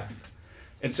my life.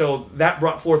 And so that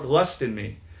brought forth lust in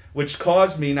me, which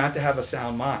caused me not to have a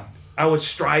sound mind. I was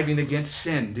striving against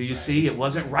sin. Do you see? It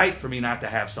wasn't right for me not to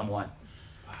have someone.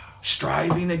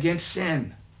 Striving against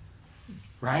sin.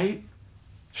 Right?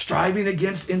 Striving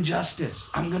against injustice.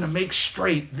 I'm going to make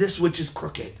straight this which is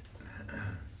crooked.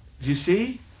 Do you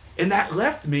see? And that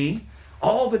left me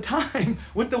all the time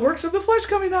with the works of the flesh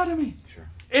coming out of me. Sure.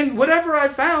 And whatever I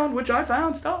found, which I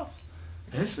found stuff.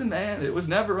 Listen, man, it was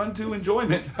never unto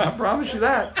enjoyment. I promise you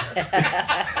that.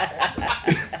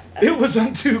 It was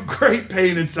unto great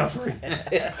pain and suffering.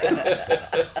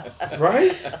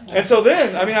 Right? And so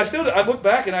then, I mean, I look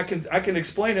back and I can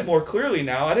explain it more clearly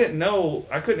now.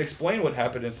 I couldn't explain what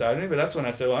happened inside of me, but that's when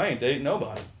I said, well, I ain't dating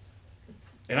nobody.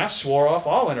 And I swore off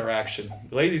all interaction.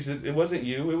 Ladies, it wasn't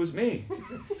you, it was me.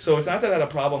 So it's not that I had a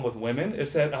problem with women,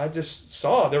 it's that I just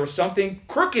saw there was something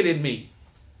crooked in me.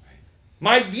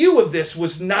 My view of this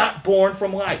was not born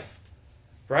from life.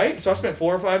 Right? So I spent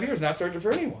 4 or 5 years not searching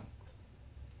for anyone.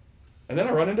 And then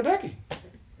I run into Becky.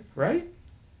 Right?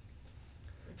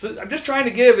 So I'm just trying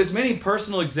to give as many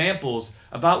personal examples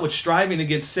about what striving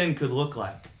against sin could look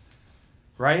like.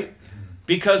 Right?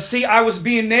 Because, see, I was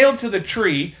being nailed to the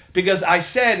tree because I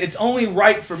said it's only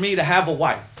right for me to have a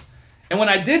wife. And when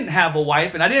I didn't have a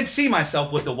wife and I didn't see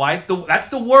myself with a wife, that's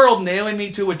the world nailing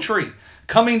me to a tree.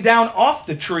 Coming down off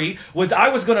the tree was I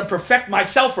was going to perfect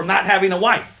myself from not having a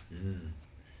wife.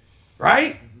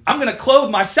 Right? I'm going to clothe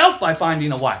myself by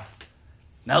finding a wife.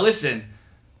 Now listen,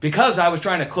 because I was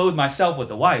trying to clothe myself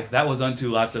with a wife, that was unto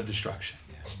lots of destruction.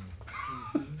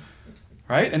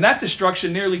 Right? And that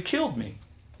destruction nearly killed me.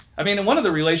 I mean, in one of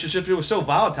the relationships, it was so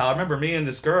volatile. I remember me and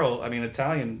this girl,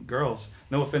 Italian girls,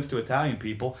 no offense to Italian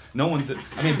people.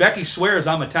 Becky swears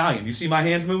I'm Italian. You see my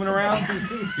hands moving around?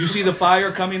 You see the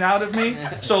fire coming out of me?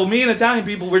 So me and Italian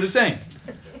people, we're the same.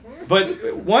 But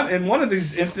in one of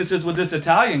these instances with this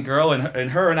Italian girl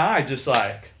and her and I just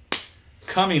like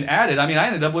coming at it, I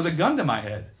ended up with a gun to my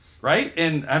head, right?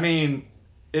 And I'm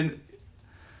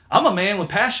a man with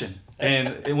passion.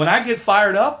 And when I get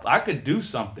fired up, I could do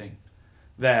something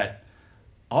that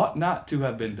ought not to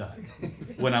have been done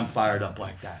when I'm fired up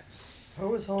like that. Who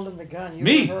was holding the gun? You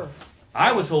Me. or her?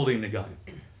 I was holding the gun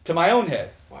to my own head.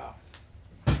 Wow.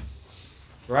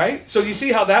 Right? So you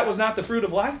see how that was not the fruit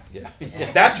of life? Yeah.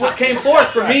 That's what came forth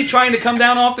from me trying to come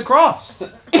down off the cross.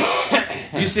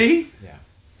 You see? Yeah.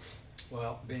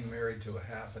 Well, being married to a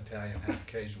half Italian, half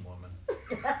Cajun woman,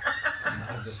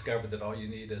 I've discovered that all you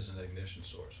need is an ignition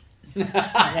source. Ignition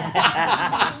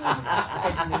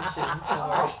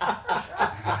source.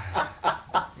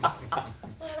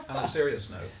 On a serious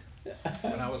note,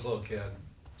 when I was a little kid,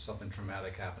 something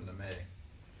traumatic happened to me.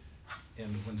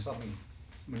 And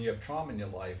when you have trauma in your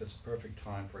life, it's a perfect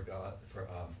time for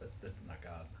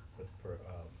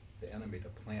the enemy to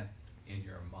plant in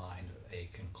your mind a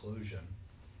conclusion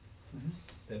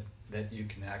that you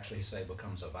can actually say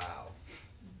becomes a vow,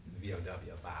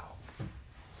 V-O-W, a vow.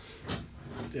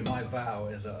 And my vow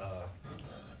as a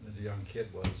young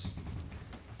kid was,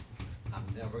 I'm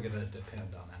never going to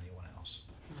depend on anyone else.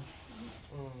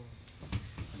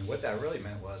 And what that really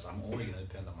meant was, I'm only going to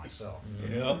depend on myself.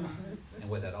 Yep. And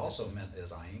what that also meant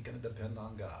is, I ain't going to depend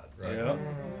on God. Right? Yep.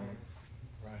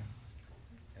 Right.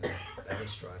 And that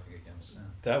was striving against sin.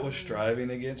 That was striving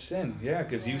against sin. Yeah,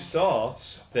 because you saw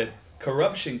that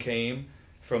corruption came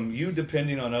from you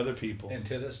depending on other people. And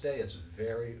to this day, it's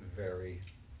very, very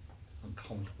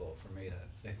uncomfortable for me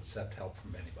to accept help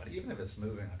from anybody, even if it's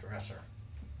moving a dresser.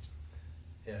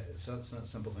 Yeah, it's not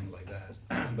simple things like that.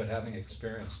 But having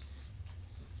experienced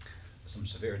some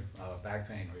severe back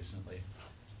pain recently,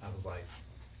 I was like,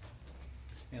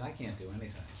 man, I can't do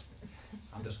anything.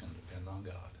 I'm just going to depend on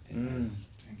God.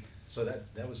 So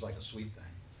that was like a sweet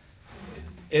thing.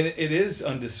 And it is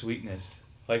unto sweetness,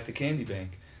 like the candy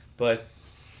bank. But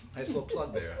Nice little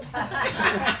plug there.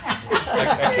 I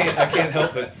can't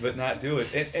help but not do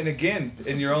it. And again,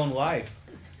 in your own life,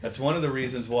 That's one of the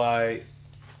reasons why,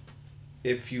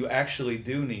 if you actually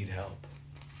do need help,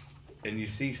 and you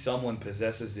see someone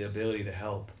possesses the ability to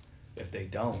help, if they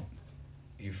don't,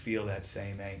 you feel that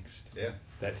same angst, Yeah,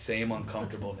 that same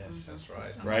uncomfortableness. that's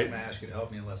right. I'm Right. not gonna ask you to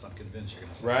help me unless I'm convinced you're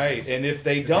gonna say Right, yes. and if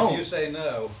they 'Cause don't, If you say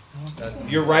no, that's when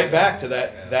you you're say right no. back to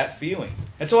Yeah. that feeling.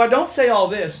 And so I don't say all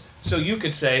this so you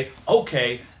could say,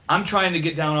 okay, I'm trying to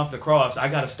get down off the cross, I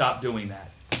got to stop doing that.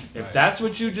 If Right. that's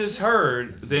what you just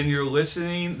heard, then you're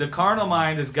listening. The carnal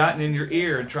mind has gotten in your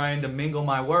ear and trying to mingle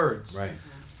my words. Right.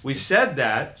 We said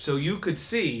that so you could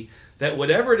see that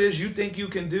whatever it is you think you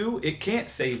can do, it can't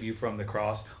save you from the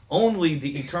cross. Only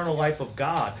the eternal life of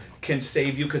God can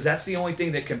save you, because that's the only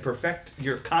thing that can perfect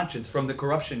your conscience from the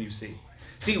corruption you see.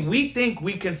 See, we think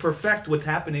we can perfect what's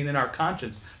happening in our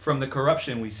conscience from the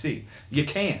corruption we see. You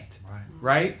can't,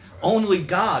 right? Only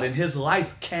God and His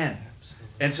life can.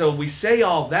 And so we say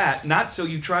all that, not so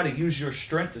you try to use your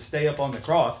strength to stay up on the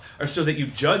cross, or so that you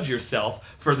judge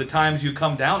yourself for the times you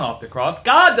come down off the cross.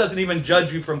 God doesn't even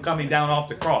judge you from coming down off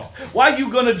the cross. Why are you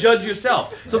going to judge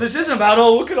yourself? So this isn't about,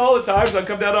 oh, look at all the times I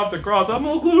come down off the cross. I'm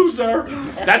a loser.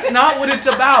 That's not what it's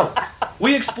about.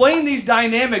 We explain these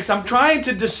dynamics. I'm trying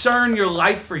to discern your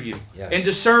life for you, Yes. and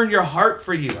discern your heart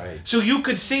for you, Right. so you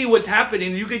could see what's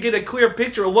happening. You could get a clear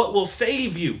picture of what will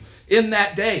save you in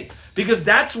that day. Because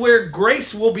that's where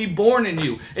grace will be born in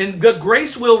you. And the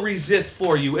grace will resist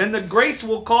for you. And the grace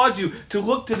will cause you to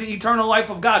look to the eternal life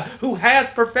of God, who has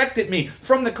perfected me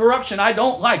from the corruption I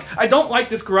don't like. I don't like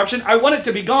this corruption. I want it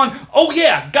to be gone. Oh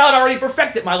yeah, God already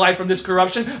perfected my life from this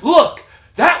corruption. Look,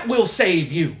 that will save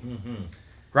you.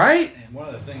 Right? And one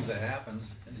of the things that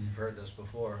happens, and you've heard this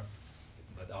before,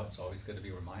 but it's always good to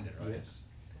be reminded, right? Yes.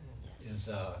 Is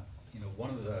one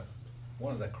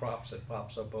of the crops that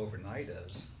pops up overnight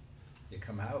is you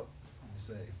come out and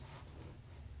you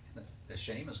say the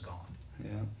shame is gone, Yeah.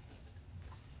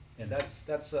 and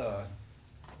that's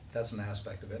an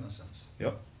aspect of innocence.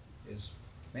 Yep. Is,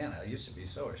 man, I used to be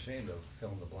so ashamed of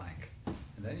fill in the blank, and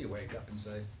then you wake up and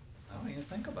say, I don't even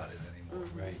think about it anymore.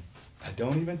 Right. I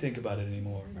don't even think about it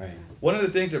anymore. Right. One of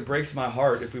the things that breaks my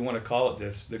heart, if we want to call it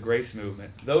this, the grace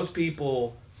movement, those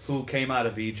people who came out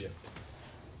of Egypt,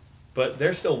 but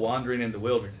they're still wandering in the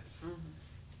wilderness.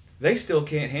 They still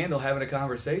can't handle having a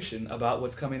conversation about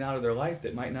what's coming out of their life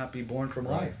that might not be born from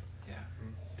life. Yeah.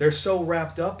 They're so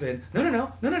wrapped up in,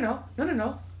 no.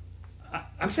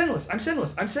 I'm sinless, I'm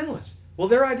sinless, I'm sinless. Well,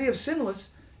 their idea of sinless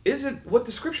isn't what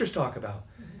the scriptures talk about.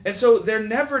 And so they're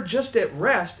never just at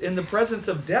rest in the presence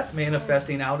of death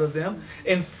manifesting out of them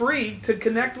and free to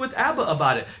connect with Abba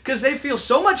about it. Because they feel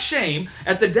so much shame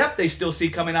at the death they still see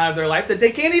coming out of their life that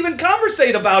they can't even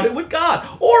conversate about it with God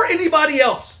or anybody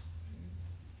else.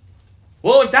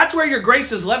 Well, if that's where your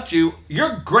grace has left you,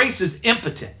 your grace is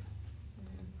impotent.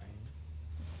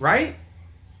 Right?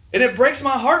 And it breaks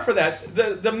my heart for that.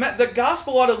 The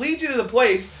gospel ought to lead you to the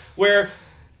place where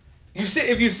you see,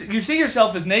 if you see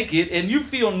yourself as naked and you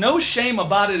feel no shame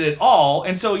about it at all,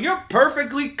 and so you're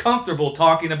perfectly comfortable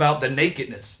talking about the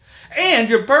nakedness. And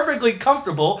you're perfectly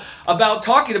comfortable about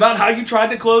talking about how you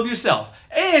tried to clothe yourself.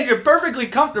 And you're perfectly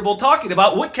comfortable talking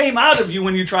about what came out of you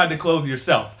when you tried to clothe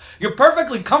yourself. You're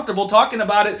perfectly comfortable talking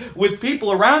about it with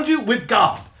people around you, with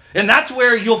God. And that's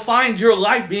where you'll find your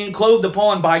life being clothed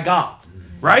upon by God.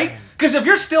 Right? Because if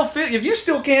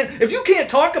you can't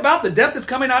talk about the death that's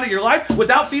coming out of your life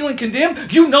without feeling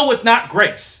condemned, you know it's not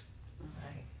grace.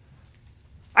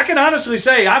 I can honestly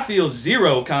say I feel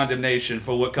zero condemnation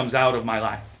for what comes out of my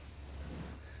life.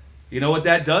 You know what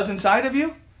that does inside of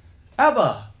you?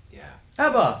 Abba. Yeah.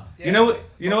 Abba. Yeah, You know what? talk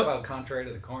You know what? about contrary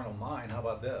to the carnal mind. How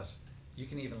about this? You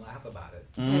can even laugh about it.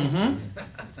 Mm-hmm.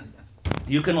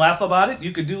 You can laugh about it.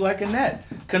 You could do like Annette.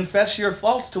 Confess your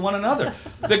faults to one another.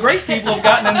 The grace people have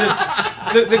gotten in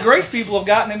this. The grace people have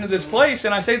gotten into this place,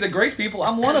 and I say the grace people.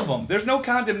 I'm one of them. There's no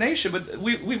condemnation, but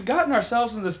we've gotten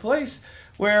ourselves in this place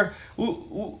where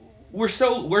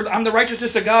I'm the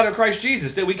righteousness of God of Christ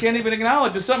Jesus, that we can't even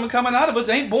acknowledge that something coming out of us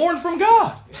ain't born from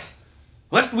God,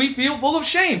 lest we feel full of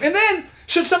shame. And then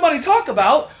should somebody talk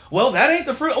about, well, that ain't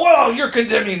the fruit. Well, you're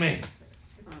condemning me.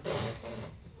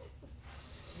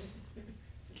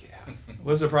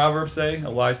 What does the proverb say?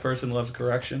 A wise person loves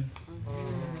correction.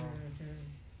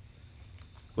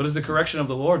 What does the correction of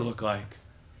the Lord look like?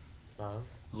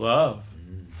 Love.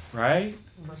 Right?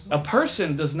 A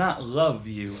person does not love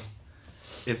you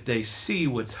if they see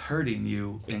what's hurting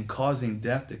you and causing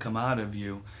death to come out of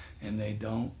you and they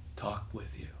don't talk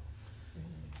with you.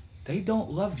 They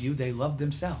don't love you, they love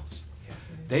themselves.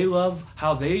 They love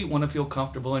how they want to feel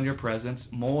comfortable in your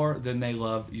presence more than they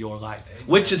love your life,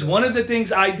 which is one of the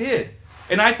things I did.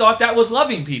 And I thought that was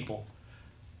loving people.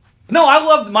 No, I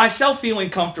loved myself feeling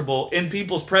comfortable in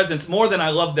people's presence more than I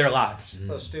loved their lives.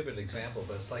 A stupid example,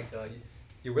 but it's like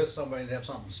you're with somebody and they have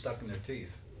something stuck in their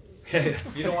teeth.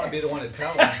 You don't want to be the one to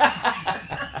tell them,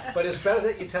 but it's better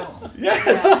that you tell them. Yeah,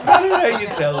 it's better that you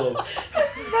tell them. It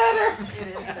is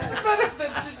better. Better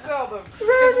that you tell them.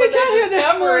 Right, we got here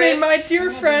this morning. My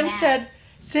dear friend said,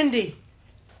 Cindy,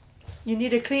 you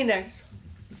need a Kleenex.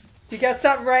 You got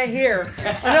something right here.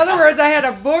 In other words, I had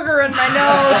a booger in my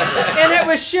nose, and it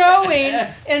was showing,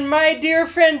 and my dear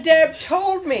friend Deb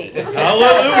told me. And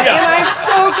Hallelujah. I'm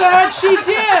so glad she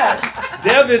did.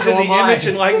 Deb is in So the am I. image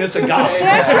and likeness of God.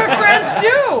 That's what friends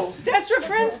do. That's what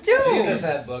friends do. Jesus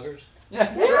had boogers.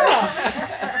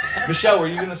 Yeah. Michelle, were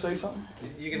you going to say something?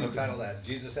 You can entitle that,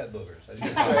 Jesus had boogers.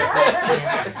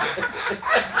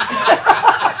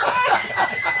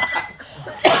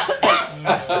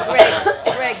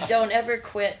 Greg, don't ever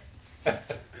quit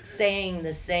saying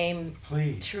the same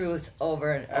Please. truth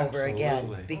over and over again,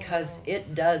 Absolutely. because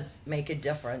it does make a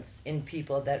difference in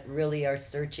people that really are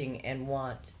searching and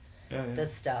want Yeah, yeah.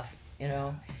 this stuff, you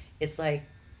know. It's like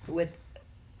with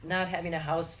not having a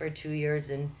house for 2 years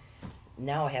and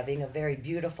now having a very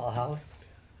beautiful house.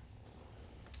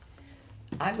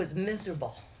 I was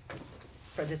miserable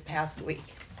for this past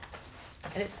week.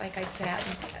 And it's like I sat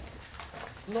and said,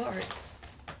 Lord,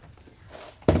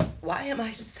 why am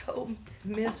I so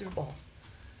miserable?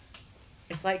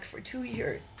 It's like for 2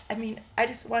 years. I mean, I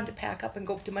just wanted to pack up and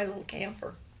go to my little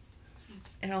camper,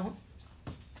 you know?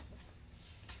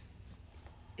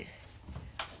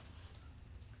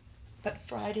 But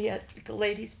Friday at the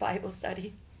ladies' Bible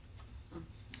study,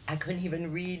 I couldn't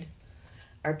even read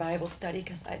our Bible study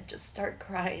because I'd just start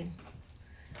crying.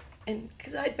 And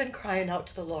because I'd been crying out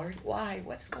to the Lord, why?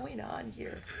 What's going on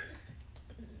here?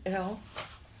 You know?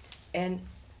 And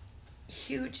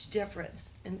huge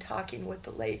difference in talking with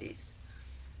the ladies,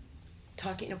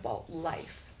 talking about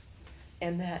life,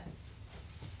 and that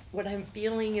what I'm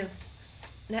feeling is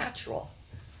natural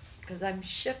because I'm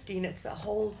shifting. It's a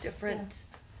whole different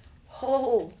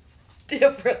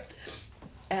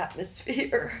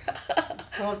atmosphere. It's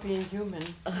called being human.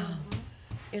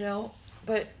 You know,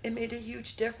 but it made a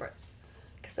huge difference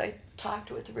because I talked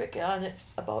with Rick on it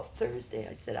about Thursday.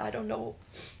 I said, I don't know.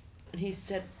 And he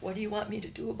said, what do you want me to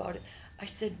do about it? I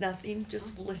said, nothing,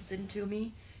 just listen to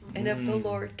me. And if the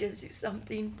Lord gives you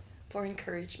something for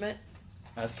encouragement,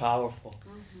 That's powerful.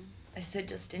 I said,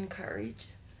 just encourage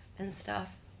and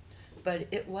stuff. But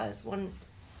it was when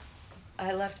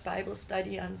I left Bible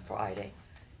study on Friday,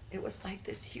 it was like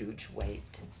this huge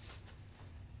weight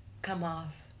come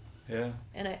off. Yeah.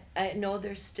 And I know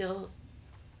there's still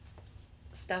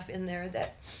stuff in there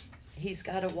that he's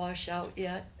got to wash out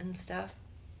yet and stuff,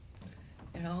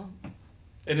 you know.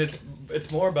 And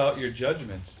it's more about your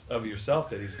judgments of yourself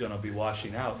that he's going to be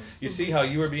washing out. You see how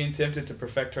you were being tempted to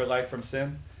perfect her life from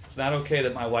sin? It's not okay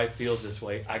that my wife feels this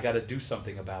way. I got to do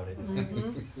something about it.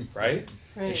 Right?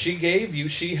 And Right. she gave you,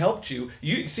 she helped you.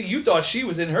 You thought she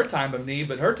was in her time of need,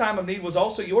 but her time of need was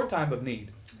also your time of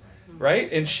need.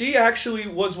 Right? And she actually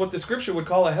was what the scripture would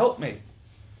call a helpmate.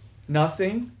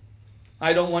 Nothing.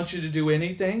 I don't want you to do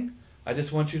anything. I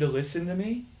just want you to listen to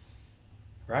me.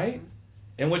 Right?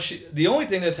 And the only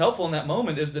thing that's helpful in that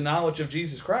moment is the knowledge of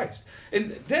Jesus Christ.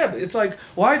 And Deb, it's like,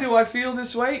 why do I feel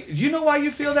this way? You know why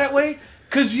you feel that way?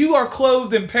 Because you are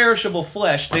clothed in perishable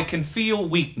flesh that can feel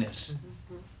weakness.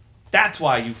 That's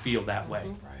why you feel that way.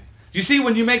 Right. You see,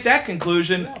 when you make that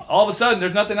conclusion, all of a sudden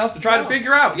there's nothing else to try to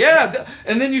figure out. Yeah,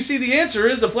 and then you see the answer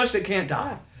is a flesh that can't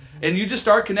die. And you just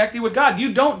start connecting with God.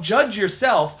 You don't judge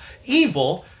yourself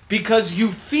evil because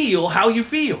you feel how you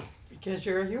feel. Because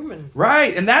you're a human.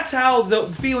 Right, and that's how the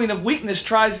feeling of weakness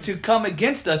tries to come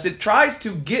against us. It tries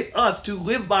to get us to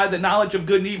live by the knowledge of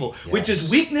good and evil, which is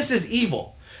weakness is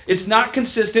evil. It's not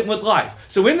consistent with life.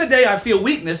 So in the day I feel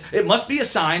weakness, it must be a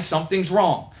sign something's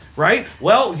wrong. Right?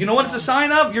 Well, you know what it's a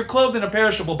sign of? You're clothed in a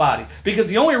perishable body. Because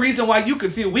the only reason why you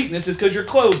could feel weakness is because you're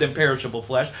clothed in perishable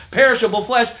flesh. Perishable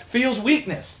flesh feels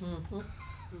weakness.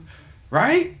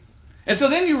 Right? And so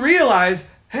then you realize,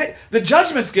 hey, the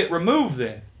judgments get removed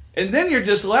then. And then you're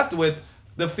just left with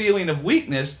the feeling of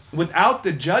weakness without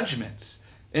the judgments.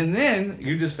 And then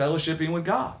you're just fellowshipping with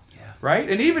God. Yeah. Right?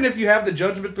 And even if you have the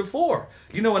judgment before,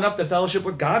 you know enough to fellowship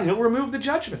with God, he'll remove the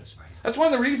judgments. Right. That's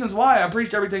one of the reasons why I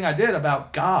preached everything I did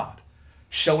about God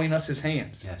showing us his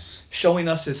hands. Yes. Showing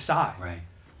us his side. Right.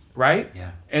 Right?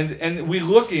 Yeah. And we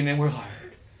looking and we're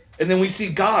like, and then we see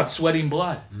God sweating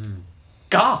blood.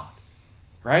 God.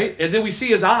 Right? And then we see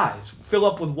his eyes fill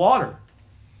up with water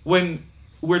when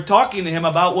we're talking to him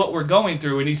about what we're going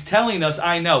through and he's telling us,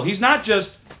 I know. He's not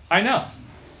just, I know.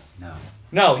 No.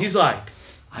 No, he's like,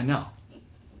 I know.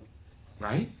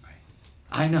 Right?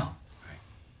 I know.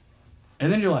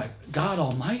 And then you're like, God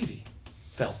Almighty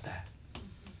felt that.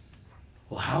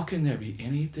 Well, how can there be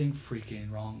anything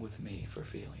freaking wrong with me for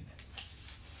feeling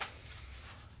it?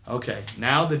 Okay,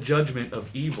 now the judgment of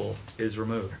evil is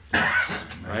removed.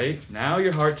 Right? Now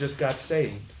your heart just got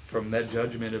saved from that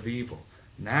judgment of evil.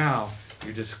 Now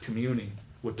you're just communing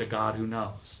with the God who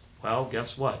knows. Well,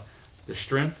 guess what? The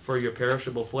strength for your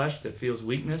perishable flesh that feels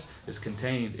weakness is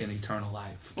contained in eternal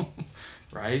life.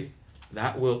 Right?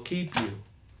 That will keep you.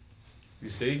 You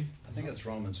see? I think it's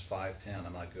Romans 5:10.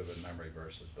 I'm not good with memory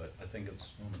verses, but I think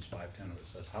it's Romans 5:10 where it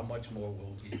says, how much more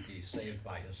will we be saved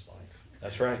by his life?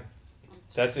 That's right.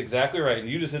 That's exactly right. And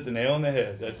you just hit the nail on the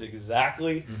head. That's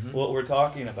exactly what we're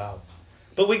talking about.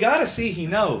 But we got to see he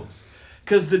knows.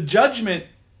 Because the judgment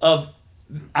of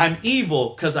I'm evil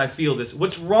because I feel this.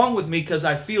 What's wrong with me because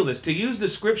I feel this? To use the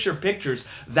scripture pictures,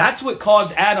 that's what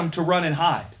caused Adam to run and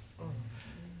hide.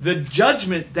 The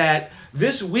judgment that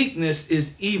this weakness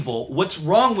is evil. What's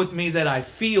wrong with me that I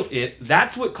feel it?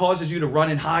 That's what causes you to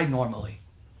run and hide normally.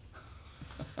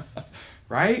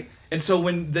 Right? And so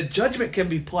when the judgment can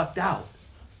be plucked out,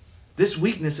 this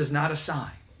weakness is not a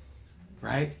sign,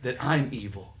 right? That I'm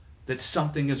evil, that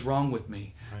something is wrong with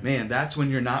me. Right. Man, that's when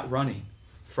you're not running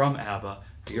from Abba,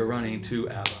 you're running to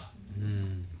Abba.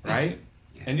 Right?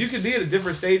 Yes. And you could be at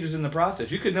different stages in the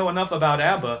process. You could know enough about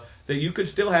Abba that you could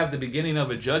still have the beginning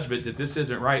of a judgment that this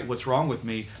isn't right, what's wrong with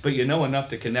me, but you know enough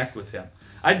to connect with him.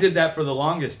 I did that for the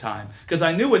longest time because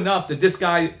I knew enough that this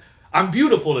guy, I'm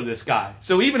beautiful to this guy.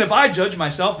 So even if I judge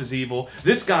myself as evil,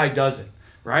 this guy doesn't,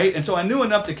 right? And so I knew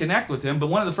enough to connect with him, but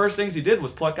one of the first things he did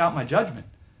was pluck out my judgment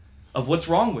of what's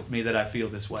wrong with me that I feel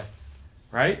this way,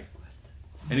 right?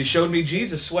 And he showed me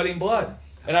Jesus sweating blood.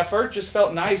 And I first just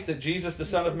felt nice that Jesus, the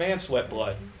Son of Man, sweat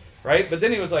blood, right? But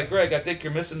then he was like, Greg, I think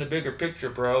you're missing the bigger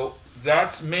picture, bro.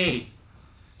 That's me.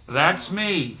 That's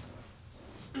me.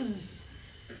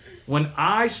 When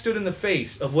I stood in the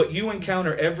face of what you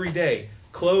encounter every day,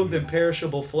 clothed in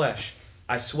perishable flesh,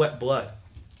 I sweat blood.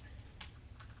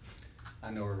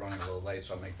 I know we're running a little late,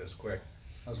 so I'll make this quick.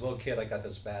 When I was a little kid, I got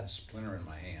this bad splinter in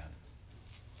my hand.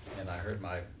 And I heard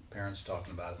my parents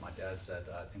talking about it. My dad said,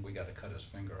 I think we got to cut his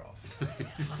finger off. He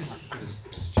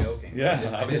was joking. Yeah,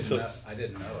 I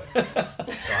didn't know it.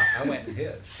 So I went and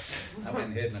hid. I went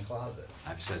and hid in a closet.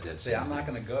 I've said that. See, I'm not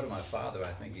going to go to my father.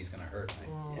 I think he's going to hurt me.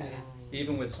 Yeah.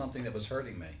 Even with something that was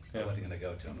hurting me, I wasn't going to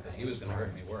go to him because he was going to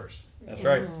hurt me worse. That's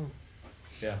right.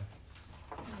 Yeah.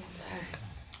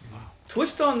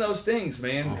 Twist on those things,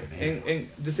 man. And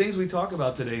the things we talk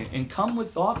about today, and come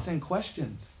with thoughts and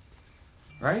questions.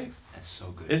 Right? That's so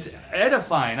good. It's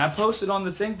edifying. I posted on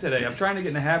the thing today. I'm trying to get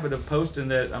in the habit of posting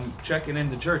that I'm checking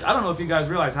into church. I don't know if you guys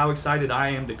realize how excited I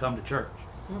am to come to church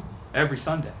every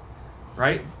Sunday.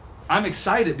 Right? I'm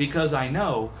excited because I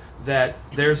know that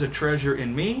there's a treasure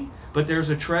in me, but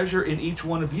there's a treasure in each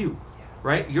one of you.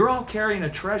 Right? You're all carrying a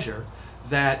treasure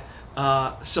that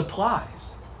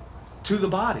supplies to the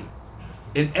body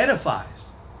and edifies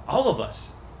all of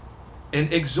us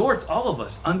and exhorts all of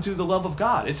us unto the love of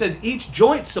God. It says each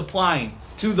joint supplying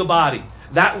to the body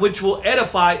that which will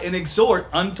edify and exhort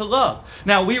unto love.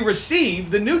 Now we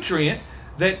receive the nutrient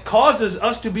that causes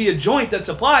us to be a joint that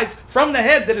supplies from the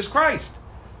head that is Christ.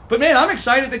 But man, I'm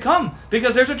excited to come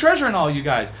because there's a treasure in all you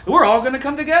guys. We're all going to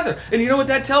come together. And you know what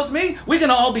that tells me? We can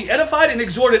all be edified and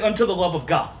exhorted unto the love of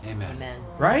God. Amen. Amen.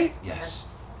 Right?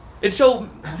 Yes. And so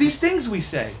these things we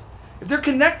say, if they're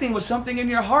connecting with something in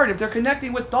your heart, if they're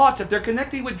connecting with thoughts, if they're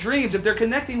connecting with dreams, if they're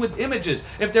connecting with images,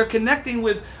 if they're connecting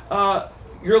with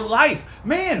your life,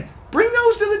 man, bring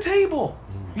those to the table.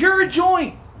 You're a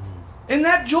joint. In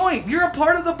that joint, you're a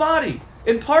part of the body.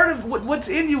 And part of what's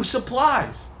in you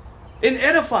supplies and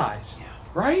edifies. Yeah.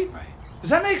 Right? Right. Does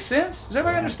that make sense? Does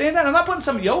everybody understand that? I'm not putting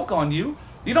some yoke on you.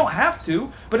 You don't have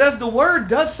to. But as the Word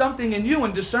does something in you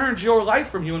and discerns your life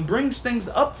from you and brings things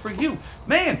up for you,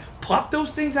 man, plop those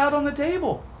things out on the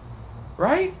table.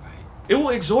 Right? It will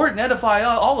exhort and edify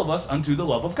all of us unto the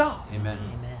love of God. Amen.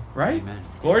 Right? Amen.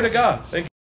 Glory to God. Thank you.